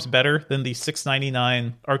performs better than the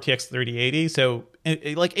 $699 RTX 3080. So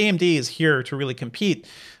like AMD is here to really compete.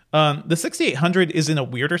 The 6800 is in a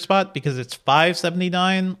weirder spot because it's $579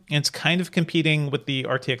 and it's kind of competing with the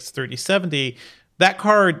RTX 3070. That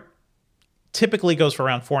card typically goes for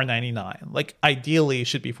around $499. Like ideally it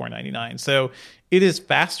should be $499. So it is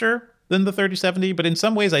faster than the 3070, but in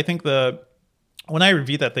some ways I think when I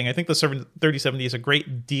review that thing, I think the 3070 is a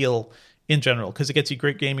great deal in general because it gets you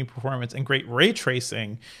great gaming performance and great ray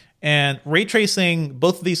tracing. And ray tracing,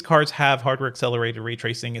 both of these cards have hardware accelerated ray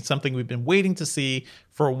tracing. It's something we've been waiting to see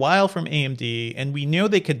for a while from AMD, and we know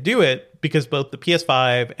they could do it because both the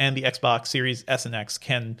PS5 and the Xbox Series S and X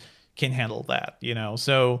can handle that.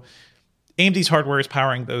 So AMD's hardware is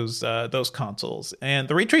powering those consoles, and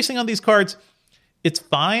the ray tracing on these cards, it's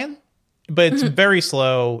fine, but it's very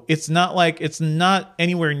slow. It's not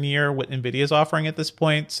anywhere near what NVIDIA is offering at this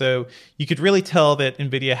point. So you could really tell that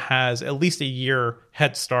NVIDIA has at least a year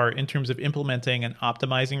head start in terms of implementing and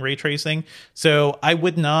optimizing ray tracing. So I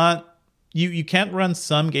would not, you can't run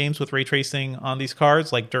some games with ray tracing on these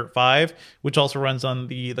cards like Dirt 5, which also runs on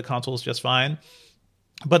the consoles just fine.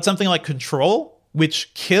 But something like Control,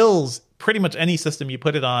 which kills pretty much any system you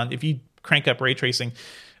put it on if you crank up ray tracing,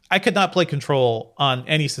 I could not play Control on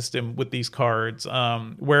any system with these cards.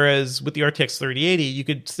 Whereas with the RTX 3080, you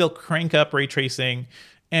could still crank up ray tracing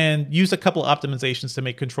and use a couple optimizations to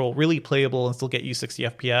make Control really playable and still get you 60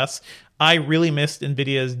 FPS. I really missed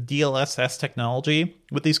NVIDIA's DLSS technology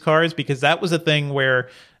with these cards because that was a thing where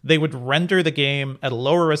they would render the game at a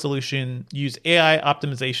lower resolution, use AI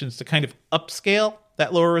optimizations to kind of upscale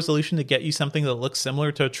that lower resolution to get you something that looks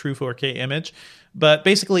similar to a true 4K image. But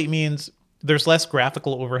basically it means there's less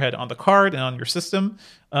graphical overhead on the card and on your system,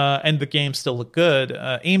 and the games still look good.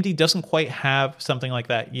 AMD doesn't quite have something like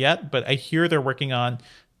that yet, but I hear they're working on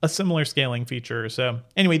a similar scaling feature. So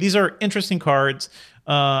anyway, these are interesting cards.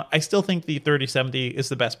 I still think the 3070 is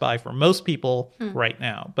the best buy for most people right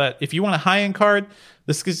now. But if you want a high-end card,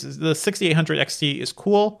 the 6800 XT is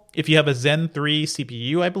cool. If you have a Zen 3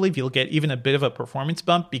 CPU, I believe you'll get even a bit of a performance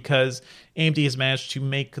bump because AMD has managed to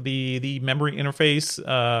make the memory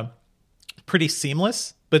interface pretty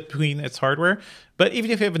seamless between its hardware. But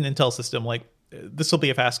even if you have an Intel system, like this will be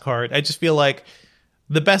a fast card. I just feel like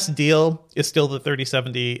the best deal is still the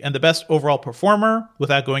 3070, and the best overall performer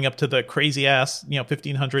without going up to the crazy ass,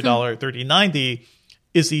 $1,500 3090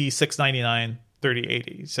 is the $699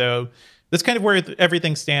 3080. So that's kind of where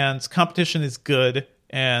everything stands. Competition is good,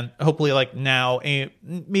 and hopefully maybe now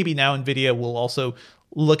NVIDIA will also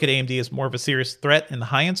look at AMD as more of a serious threat in the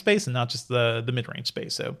high-end space and not just the mid-range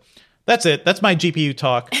space. So that's it. That's my GPU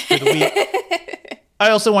talk for the week. I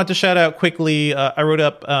also want to shout out quickly, I wrote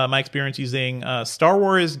up my experience using Star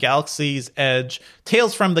Wars Galaxy's Edge,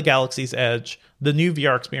 Tales from the Galaxy's Edge, the new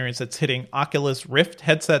VR experience that's hitting Oculus Rift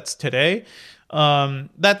headsets today.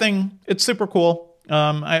 That thing, it's super cool.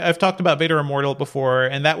 I've talked about Vader Immortal before,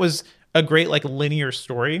 and that was a great linear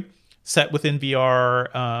story set within VR,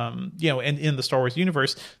 and in the Star Wars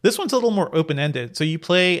universe. This one's a little more open-ended. So you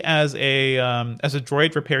play as a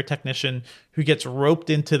droid repair technician who gets roped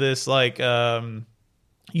into this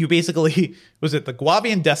you basically, was it the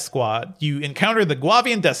Guavian Death Squad? You encounter the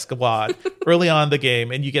Guavian Death Squad early on in the game,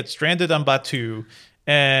 and you get stranded on Batuu,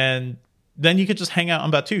 and then you could just hang out on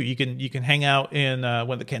Batuu. You can hang out in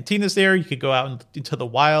when the cantina's there. You could go out into the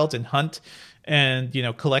wilds and hunt, and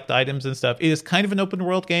collect items and stuff. It is kind of an open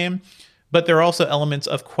world game, but there are also elements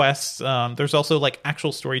of quests. There's also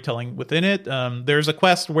actual storytelling within it. There's a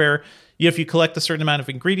quest where if you collect a certain amount of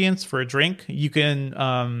ingredients for a drink, you can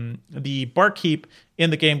the barkeep in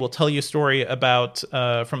the game will tell you a story about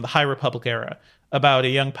from the High Republic era about a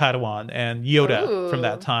young Padawan and Yoda from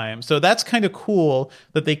that time. So that's kind of cool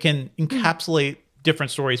that they can encapsulate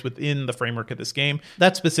different stories within the framework of this game.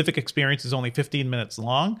 That specific experience is only 15 minutes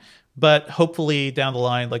long, but hopefully down the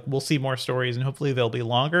line, we'll see more stories and hopefully they'll be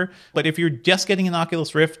longer. But if you're just getting an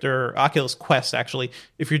Oculus Rift or Oculus Quest, actually,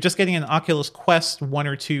 if you're just getting an Oculus Quest 1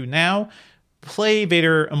 or 2 now, play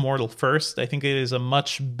Vader Immortal first. I think it is a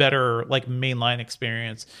much better mainline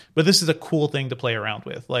experience, but this is a cool thing to play around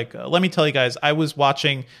with. Let me tell you guys, I was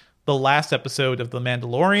watching the last episode of The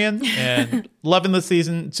Mandalorian and loving the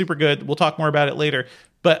season. Super good. We'll talk more about it later.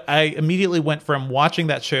 But I immediately went from watching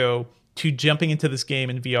that show to jumping into this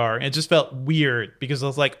game in VR. And it just felt weird because I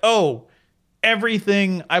was like, oh,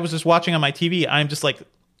 everything I was just watching on my TV, I'm just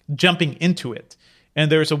jumping into it.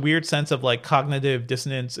 And there's a weird sense of like cognitive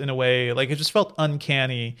dissonance in a way. Like it just felt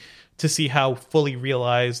uncanny to see how fully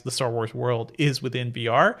realized the Star Wars world is within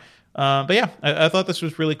VR. But yeah, I thought this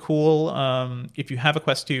was really cool. If you have a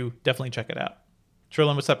Quest 2, definitely check it out.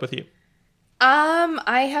 Trillian, what's up with you?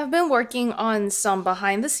 I have been working on some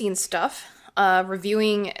behind the scenes stuff,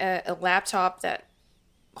 reviewing a laptop that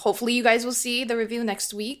hopefully you guys will see the review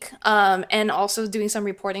next week, and also doing some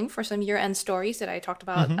reporting for some year-end stories that I talked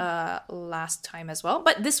about last time as well.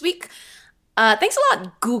 But this week, thanks a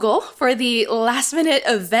lot, Google, for the last-minute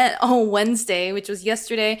event on Wednesday, which was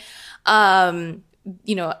yesterday.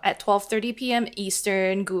 At 12:30 p.m.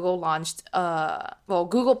 Eastern, Google launched,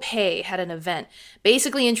 Google Pay had an event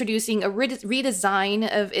basically introducing a redesign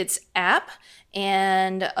of its app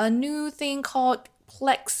and a new thing called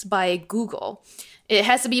Plex by Google. It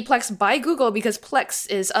has to be Plex by Google because Plex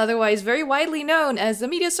is otherwise very widely known as the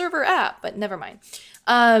media server app, but never mind.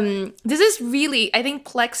 This is really, I think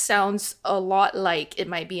Plex sounds a lot like it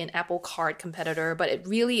might be an Apple Card competitor, but it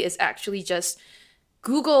really is actually just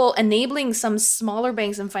Google enabling some smaller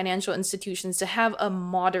banks and financial institutions to have a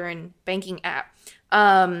modern banking app.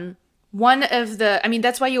 That's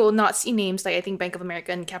why you will not see names like I think Bank of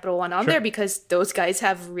America and Capital One on there, because those guys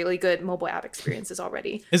have really good mobile app experiences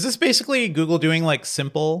already. Is this basically Google doing like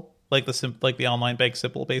Simple, like the online bank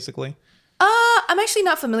Simple, basically? I'm actually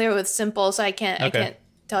not familiar with Simple, so I can't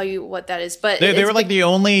tell you what that is. But they were like the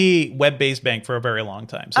only web-based bank for a very long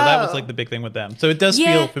time, so that was like the big thing with them. So it does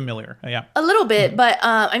feel familiar. Yeah, a little bit. But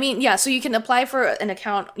so you can apply for an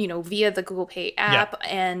account via the Google Pay app,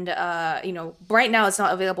 and right now it's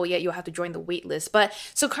not available yet. You'll have to join the wait list. But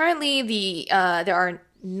so currently there are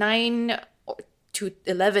 9 to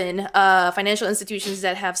 11 financial institutions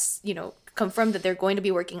that have confirmed that they're going to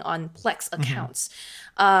be working on Plex accounts.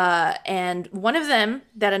 And one of them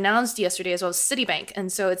that announced yesterday as well is Citibank.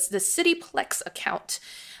 And so it's the Citiplex account.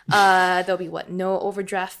 There'll be no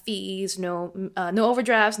overdraft fees, no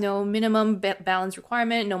overdrafts, no minimum balance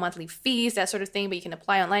requirement, no monthly fees, that sort of thing, but you can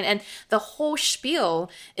apply online. And the whole spiel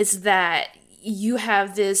is that you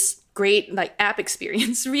have this great app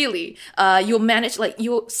experience, really.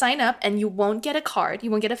 You'll sign up and you won't get a card.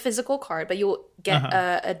 You won't get a physical card, but you'll get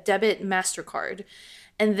a debit MasterCard.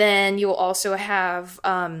 And then you'll also have,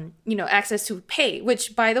 access to Pay,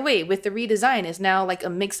 which, by the way, with the redesign is now like a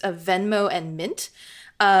mix of Venmo and Mint.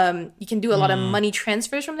 You can do a lot of money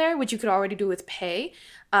transfers from there, which you could already do with Pay.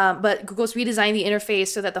 But Google's redesigned the interface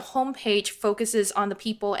so that the homepage focuses on the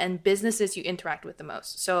people and businesses you interact with the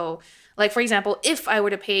most. So, like, for example, if I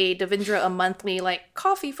were to pay Devindra a monthly,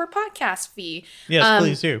 coffee for podcast fee. Yes,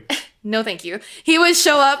 please do. No, thank you. He would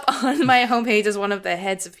show up on my homepage as one of the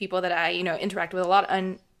heads of people that I, interact with a lot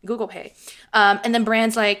on Google Pay. And then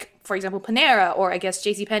brands like, for example, Panera, or I guess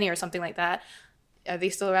JCPenney or something like that. Are they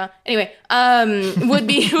still around? Anyway, would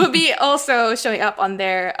be also showing up on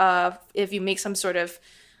there if you make some sort of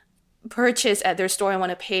purchase at their store and want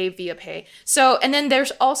to pay via Pay. So, and then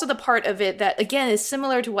there's also the part of it that, again, is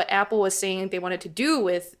similar to what Apple was saying they wanted to do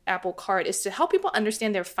with Apple Card, is to help people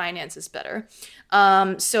understand their finances better.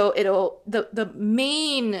 So the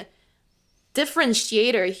main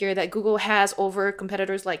differentiator here that Google has over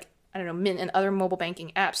competitors like, Mint and other mobile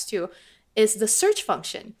banking apps too, is the search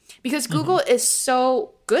function, because Google is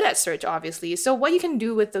so good at search, obviously. So what you can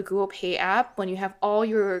do with the Google Pay app, when you have all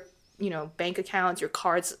your, bank accounts, your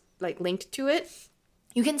cards linked to it,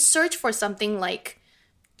 you can search for something like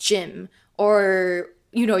gym, or,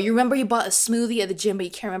 you remember you bought a smoothie at the gym, but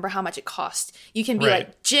you can't remember how much it cost. You can be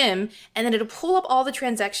like gym, and then it'll pull up all the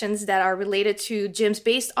transactions that are related to gyms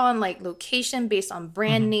based on location, based on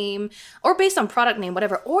brand name, or based on product name,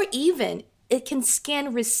 whatever, or even it can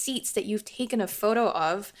scan receipts that you've taken a photo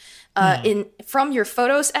of from your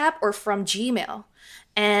Photos app or from Gmail.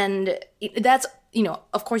 And that's,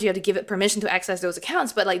 of course you have to give it permission to access those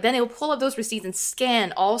accounts, but then it'll pull up those receipts and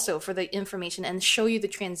scan also for the information and show you the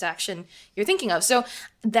transaction you're thinking of. So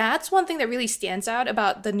that's one thing that really stands out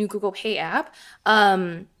about the new Google Pay app.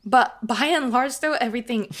 But by and large, though,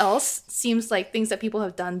 everything else seems like things that people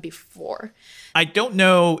have done before. I don't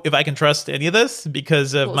know if I can trust any of this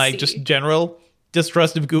because of just general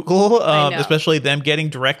distrust of Google, especially them getting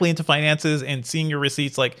directly into finances and seeing your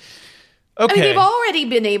receipts. Okay. They've already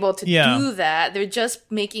been able to do that. They're just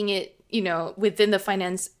making it, within the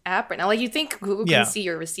finance app right now. You think Google can see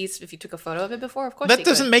your receipts if you took a photo of it before? Of course that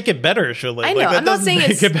doesn't make it better, surely. I know. I'm not saying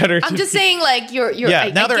it's better. I'm just saying you're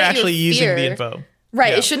now they're actually using the info.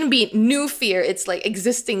 Right. Yeah. It shouldn't be new fear. It's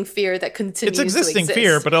existing fear that continues to exist. It's existing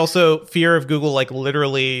fear, but also fear of Google,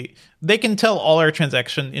 literally, they can tell all our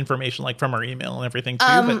transaction information, from our email and everything too,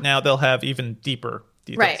 but now they'll have even deeper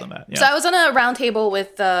details on that. Yeah. So I was on a roundtable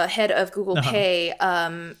with the head of Google Pay,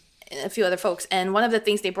 and a few other folks, and one of the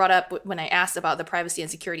things they brought up when I asked about the privacy and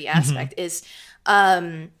security aspect is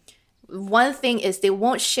one thing is they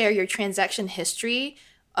won't share your transaction history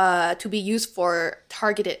to be used for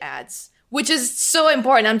targeted ads, which is so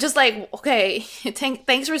important. I'm just like, okay,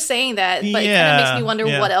 thanks for saying that, but it kind of makes me wonder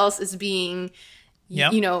what else is being,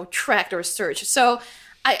 tracked or searched. So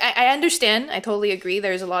I understand. I totally agree.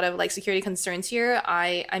 There's a lot of like security concerns here.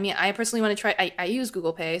 I mean, I personally want to try. I use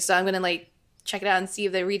Google Pay, so I'm gonna like check it out and see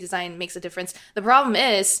if the redesign makes a difference. The problem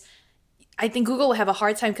is, I think Google will have a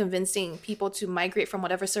hard time convincing people to migrate from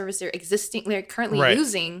whatever service they're currently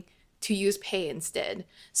using to use Pay instead.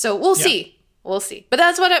 So we'll see. We'll see. But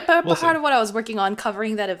that's what part of what I was working on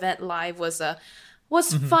covering that event live was fun.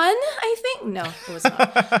 I think it was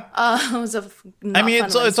not. It was I mean,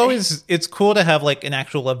 it's cool to have like an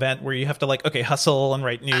actual event where you have to like hustle and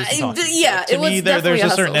write news. And to me, there's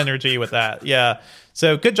a certain energy with that. Yeah.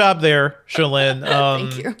 So good job there, Shalyn.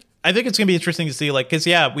 Thank you. I think it's gonna be interesting to see, like, because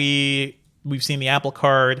we've seen the Apple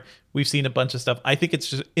Card, we've seen a bunch of stuff. I think it's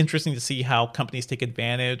just interesting to see how companies take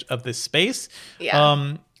advantage of this space.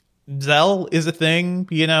 Yeah. Zelle is a thing,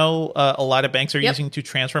 a lot of banks are using to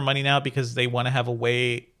transfer money now because they want to have a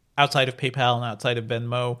way outside of PayPal and outside of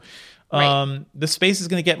Venmo. The space is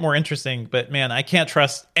going to get more interesting, but man, I can't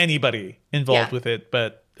trust anybody involved with it,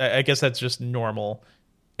 but I guess that's just normal.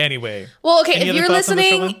 Anyway. Well, okay, if you're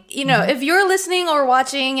listening, if you're listening or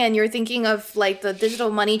watching and you're thinking of like the digital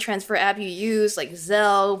money transfer app you use, like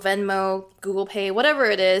Zelle, Venmo, Google Pay, whatever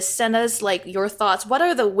it is, send us like your thoughts. What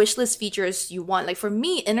are the wish list features you want? Like for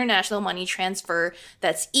me, international money transfer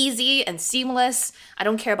that's easy and seamless. I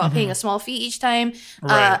don't care about paying a small fee each time.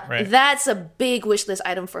 Right. That's a big wish list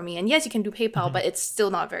item for me. And yes, you can do PayPal, but it's still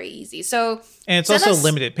not very easy. So and it's also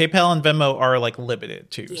limited. PayPal and Venmo are like limited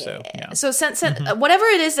too. Yeah. So send whatever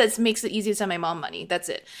it is that makes it easy to send my mom money. That's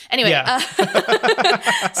it. Anyway,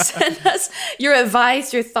 send us your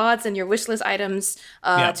advice, your thoughts, and your wish list items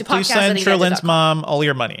to Please send Sherlyn's mom all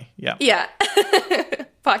your money. Yeah.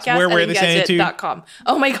 podcast@engadget.com.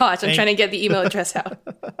 Oh my gosh, I'm trying to get the email address out.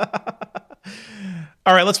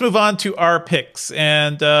 All right, let's move on to our picks.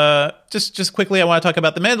 And just quickly, I want to talk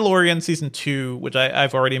about The Mandalorian Season 2, which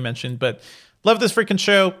I've already mentioned, but love this freaking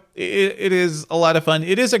show. It is a lot of fun.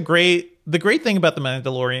 It is the great thing about The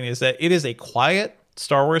Mandalorian is that it is a quiet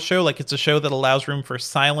Star Wars show. Like, it's a show that allows room for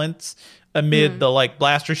silence amid the like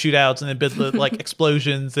blaster shootouts and amid the like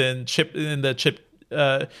explosions and ship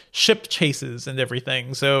chases and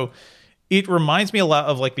everything. So it reminds me a lot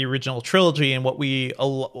of like the original trilogy and what a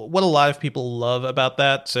lot of people love about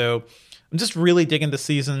that. So I'm just really digging the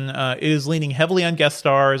season. It is leaning heavily on guest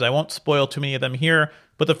stars. I won't spoil too many of them here,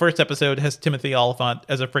 but the first episode has Timothy Olyphant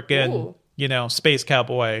as a freaking space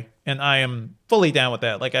cowboy, and I am fully down with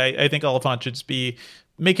that. Like I think Olyphant should just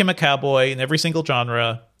make him a cowboy in every single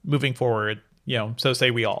genre moving forward. So say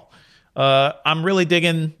we all. I'm really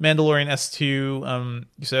digging Mandalorian S2.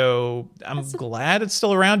 So I'm glad it's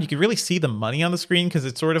still around. You can really see the money on the screen because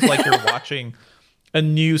it's sort of like you're watching a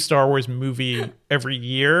new Star Wars movie every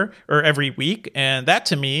year or every week. And that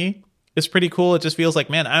to me is pretty cool. It just feels like,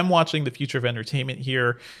 man, I'm watching the future of entertainment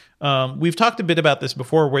here. We've talked a bit about this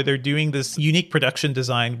before where they're doing this unique production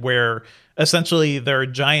design where essentially there are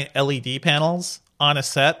giant LED panels on a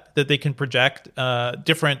set that they can project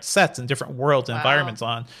different sets and different worlds and environments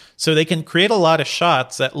on. So they can create a lot of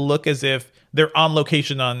shots that look as if they're on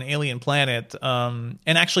location on an alien planet and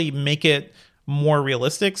actually make it more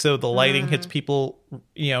realistic. So the lighting hits people,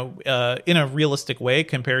 in a realistic way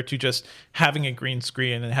compared to just having a green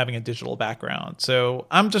screen and having a digital background. So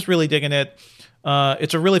I'm just really digging it.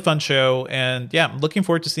 It's a really fun show. And yeah, I'm looking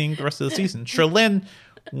forward to seeing the rest of the season. Sherlyn,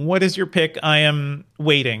 what is your pick? I am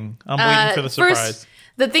waiting. I'm waiting for the surprise. First,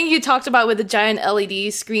 the thing you talked about with the giant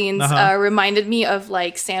LED screens reminded me of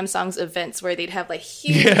like Samsung's events where they'd have like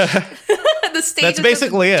huge the stage. That's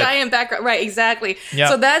basically it. Giant background, right? Exactly. Yep.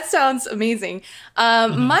 So that sounds amazing.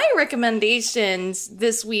 My recommendations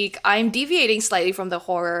this week, I'm deviating slightly from the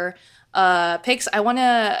horror picks.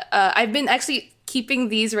 I've been actually keeping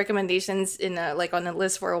these recommendations in on a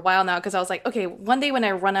list for a while now because I was like, okay, one day when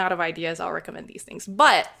I run out of ideas, I'll recommend these things.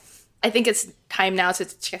 But I think it's time now to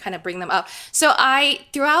kind of bring them up. So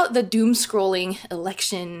throughout the doom scrolling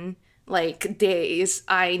election days,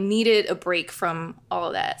 I needed a break from all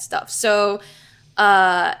of that stuff. So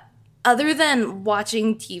other than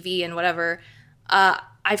watching TV and whatever,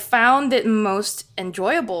 I found it most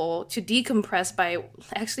enjoyable to decompress by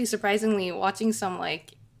actually surprisingly watching some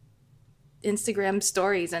Instagram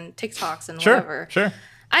stories and TikToks and whatever. Sure.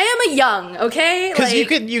 I am a young, okay? Because you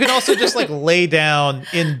can also just like lay down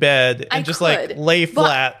in bed and just like lay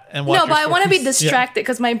flat and watch. No, but I want to be stories. distracted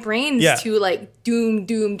because my brain's too like doom.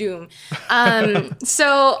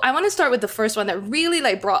 So I want to start with the first one that really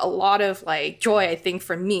like brought a lot of like joy, I think,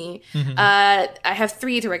 for me. I have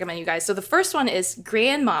 3 to recommend you guys. So the first one is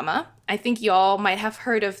Grandmama. I think y'all might have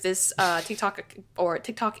heard of this TikTok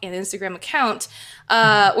and Instagram account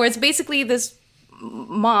where it's basically this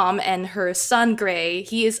mom and her son Gray.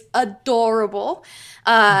 He is adorable.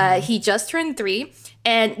 He just turned 3,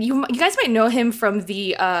 and you guys might know him from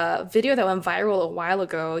the video that went viral a while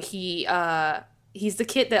ago. He's the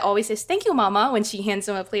kid that always says "Thank you, Mama" when she hands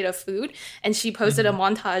him a plate of food, and she posted a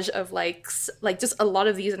montage of like just a lot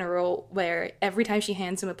of these in a row where every time she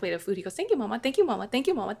hands him a plate of food, he goes, "Thank you, Mama, thank you, Mama, thank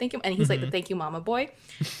you, Mama, thank you," and he's like the "Thank you, Mama" boy.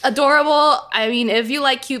 Adorable. I mean, if you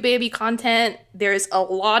like cute baby content, there's a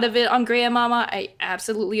lot of it on Grandmama. I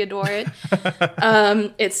absolutely adore it.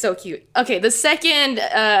 It's so cute. Okay, the second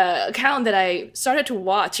account that I started to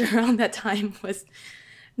watch around that time was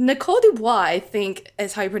Nicole Dubois, I think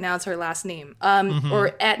is how you pronounce her last name,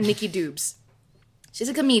 or at Nikki Dubes. She's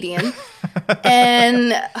a comedian,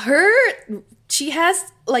 and she has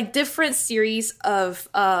like different series of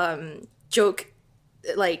joke,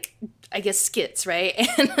 like I guess skits, right?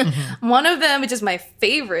 And one of them, which is my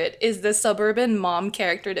favorite, is the suburban mom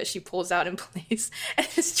character that she pulls out in place, and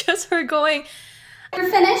it's just her going, "You're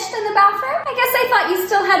finished in the bathroom? I guess I thought you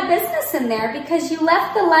still had business in there because you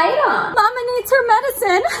left the light on. Mama needs her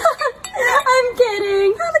medicine." I'm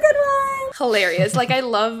kidding. Have a good one. Hilarious. Like, I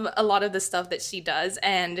love a lot of the stuff that she does.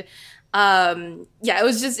 And it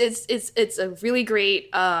was just, it's a really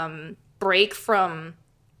great break from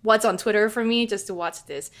what's on Twitter for me just to watch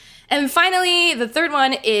this. And finally, the third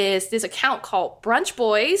one is this account called Brunch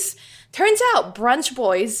Boys. Turns out Brunch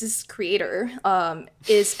Boys' creator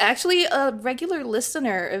is actually a regular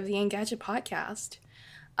listener of the Engadget podcast.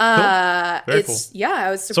 Cool. Very cool. Yeah,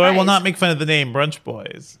 I was surprised. So I will not make fun of the name Brunch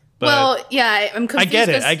Boys. But well, yeah, I'm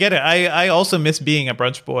confused. I get it. I also miss being a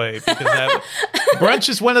brunch boy because brunch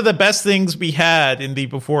is one of the best things we had in the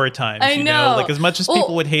before times. I know. Like as much as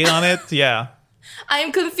people would hate on it, yeah.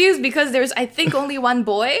 I'm confused because there's, I think, only one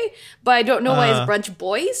boy, but I don't know why it's Brunch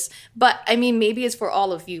Boys. But I mean, maybe it's for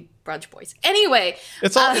all of you brunch boys. Anyway,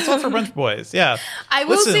 it's all for brunch boys. Yeah, I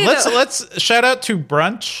will say let's shout out to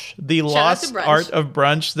brunch, the lost art of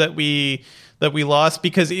brunch that we lost,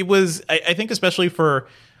 because it was I think especially for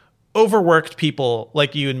overworked people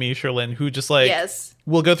like you and me, Sherlyn, who just like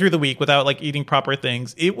will go through the week without like eating proper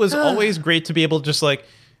things. It was always great to be able to just like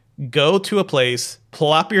go to a place,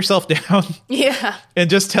 plop yourself down, and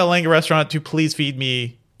just telling a restaurant to please feed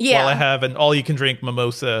me while I have an all-you-can-drink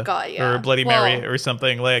mimosa or Bloody Mary or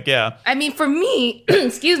something. Like, I mean, for me, I'm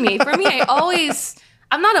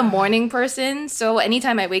not a morning person, so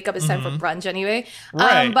anytime I wake up, it's time for brunch anyway.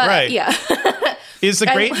 Right. Yeah. It's a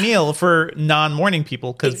great meal for non-morning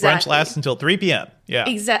people because brunch lasts until 3 p.m. Yeah.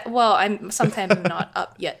 Exactly. Well, I'm sometimes not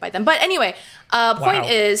up yet by then. But anyway, point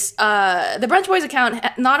is, the Brunch Boys account,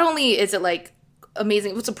 not only is it like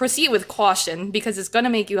amazing, so proceed with caution because it's going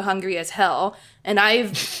to make you hungry as hell. And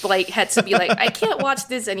I've like had to be like, I can't watch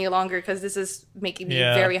this any longer because this is making me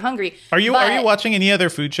very hungry. Are you watching any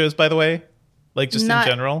other food shows, by the way? Like just in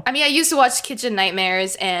general? I mean, I used to watch Kitchen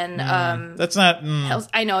Nightmares and that's not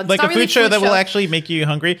I know, it's like not a really food show that will actually make you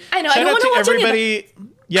hungry. I know. Shout I don't out to want to watch everybody.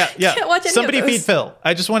 Can't watch any Somebody of those. Feed Phil.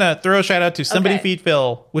 I just want to throw a shout out to Somebody Feed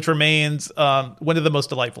Phil, which remains one of the most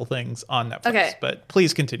delightful things on Netflix. Okay. But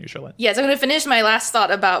please continue, Sherlyn. Yes, I'm going to finish my last thought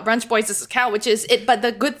about Brunch Boys' account, which is it. But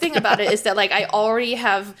the good thing about it is that like I already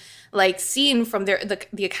have like seen from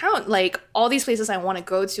the account like all these places I want to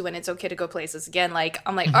go to, and it's okay to go places again. Like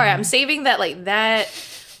I'm like, all right, I'm saving that like that.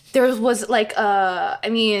 There was like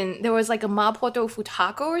there was like a mapo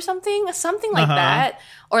taco or something like that,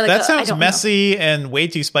 or like that sounds messy and way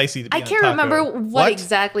too spicy to be. I can't remember what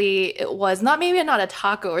exactly it was. Not a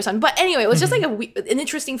taco or something, but anyway, it was just like an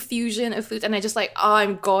interesting fusion of foods, and I just like, oh,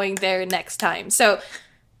 I'm going there next time. So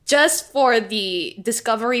just for the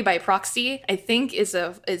discovery by proxy, I think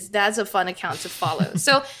that's a fun account to follow.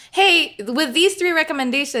 So hey, with these 3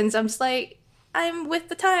 recommendations, I'm just like, I'm with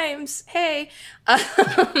the times. Hey.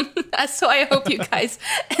 So I hope you guys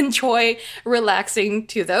enjoy relaxing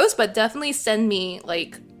to those, but definitely send me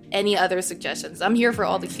like any other suggestions. I'm here for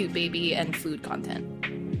all the cute baby and food content.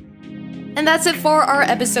 And that's it for our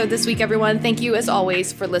episode this week, everyone. Thank you as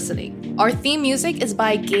always for listening. Our theme music is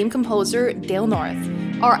by game composer Dale North.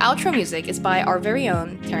 Our outro music is by our very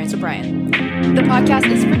own Terrence O'Brien. The podcast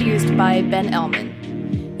is produced by Ben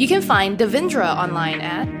Ellman. You can find Devindra online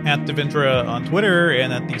at Devindra on Twitter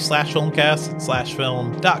and at the /filmcast at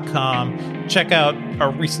 /film.com. Check out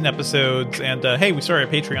our recent episodes, and hey, we started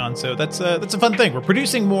a Patreon, so that's a fun thing. We're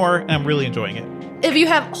producing more, and I'm really enjoying it. If you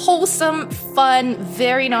have wholesome, fun,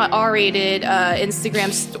 very not R-rated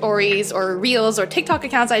Instagram stories or reels or TikTok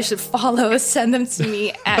accounts I should follow, send them to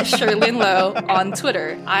me at Sherlinlow on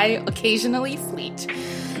Twitter. I occasionally fleet.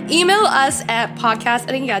 Email us at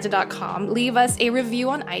podcast@engadget.com. Leave us a review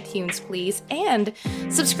on iTunes, please. And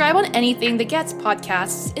subscribe on anything that gets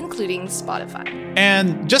podcasts, including Spotify.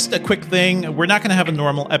 And just a quick thing, we're not going to have a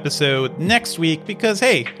normal episode next week because,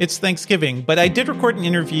 hey, it's Thanksgiving. But I did record an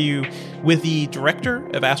interview with the director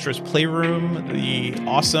of Astro's Playroom, the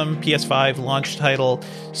awesome PS5 launch title.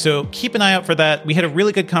 So keep an eye out for that. We had a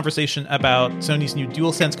really good conversation about Sony's new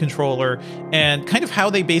DualSense controller and kind of how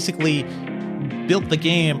they basically built the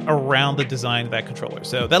game around the design of that controller.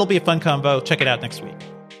 So that'll be a fun combo. Check it out next week.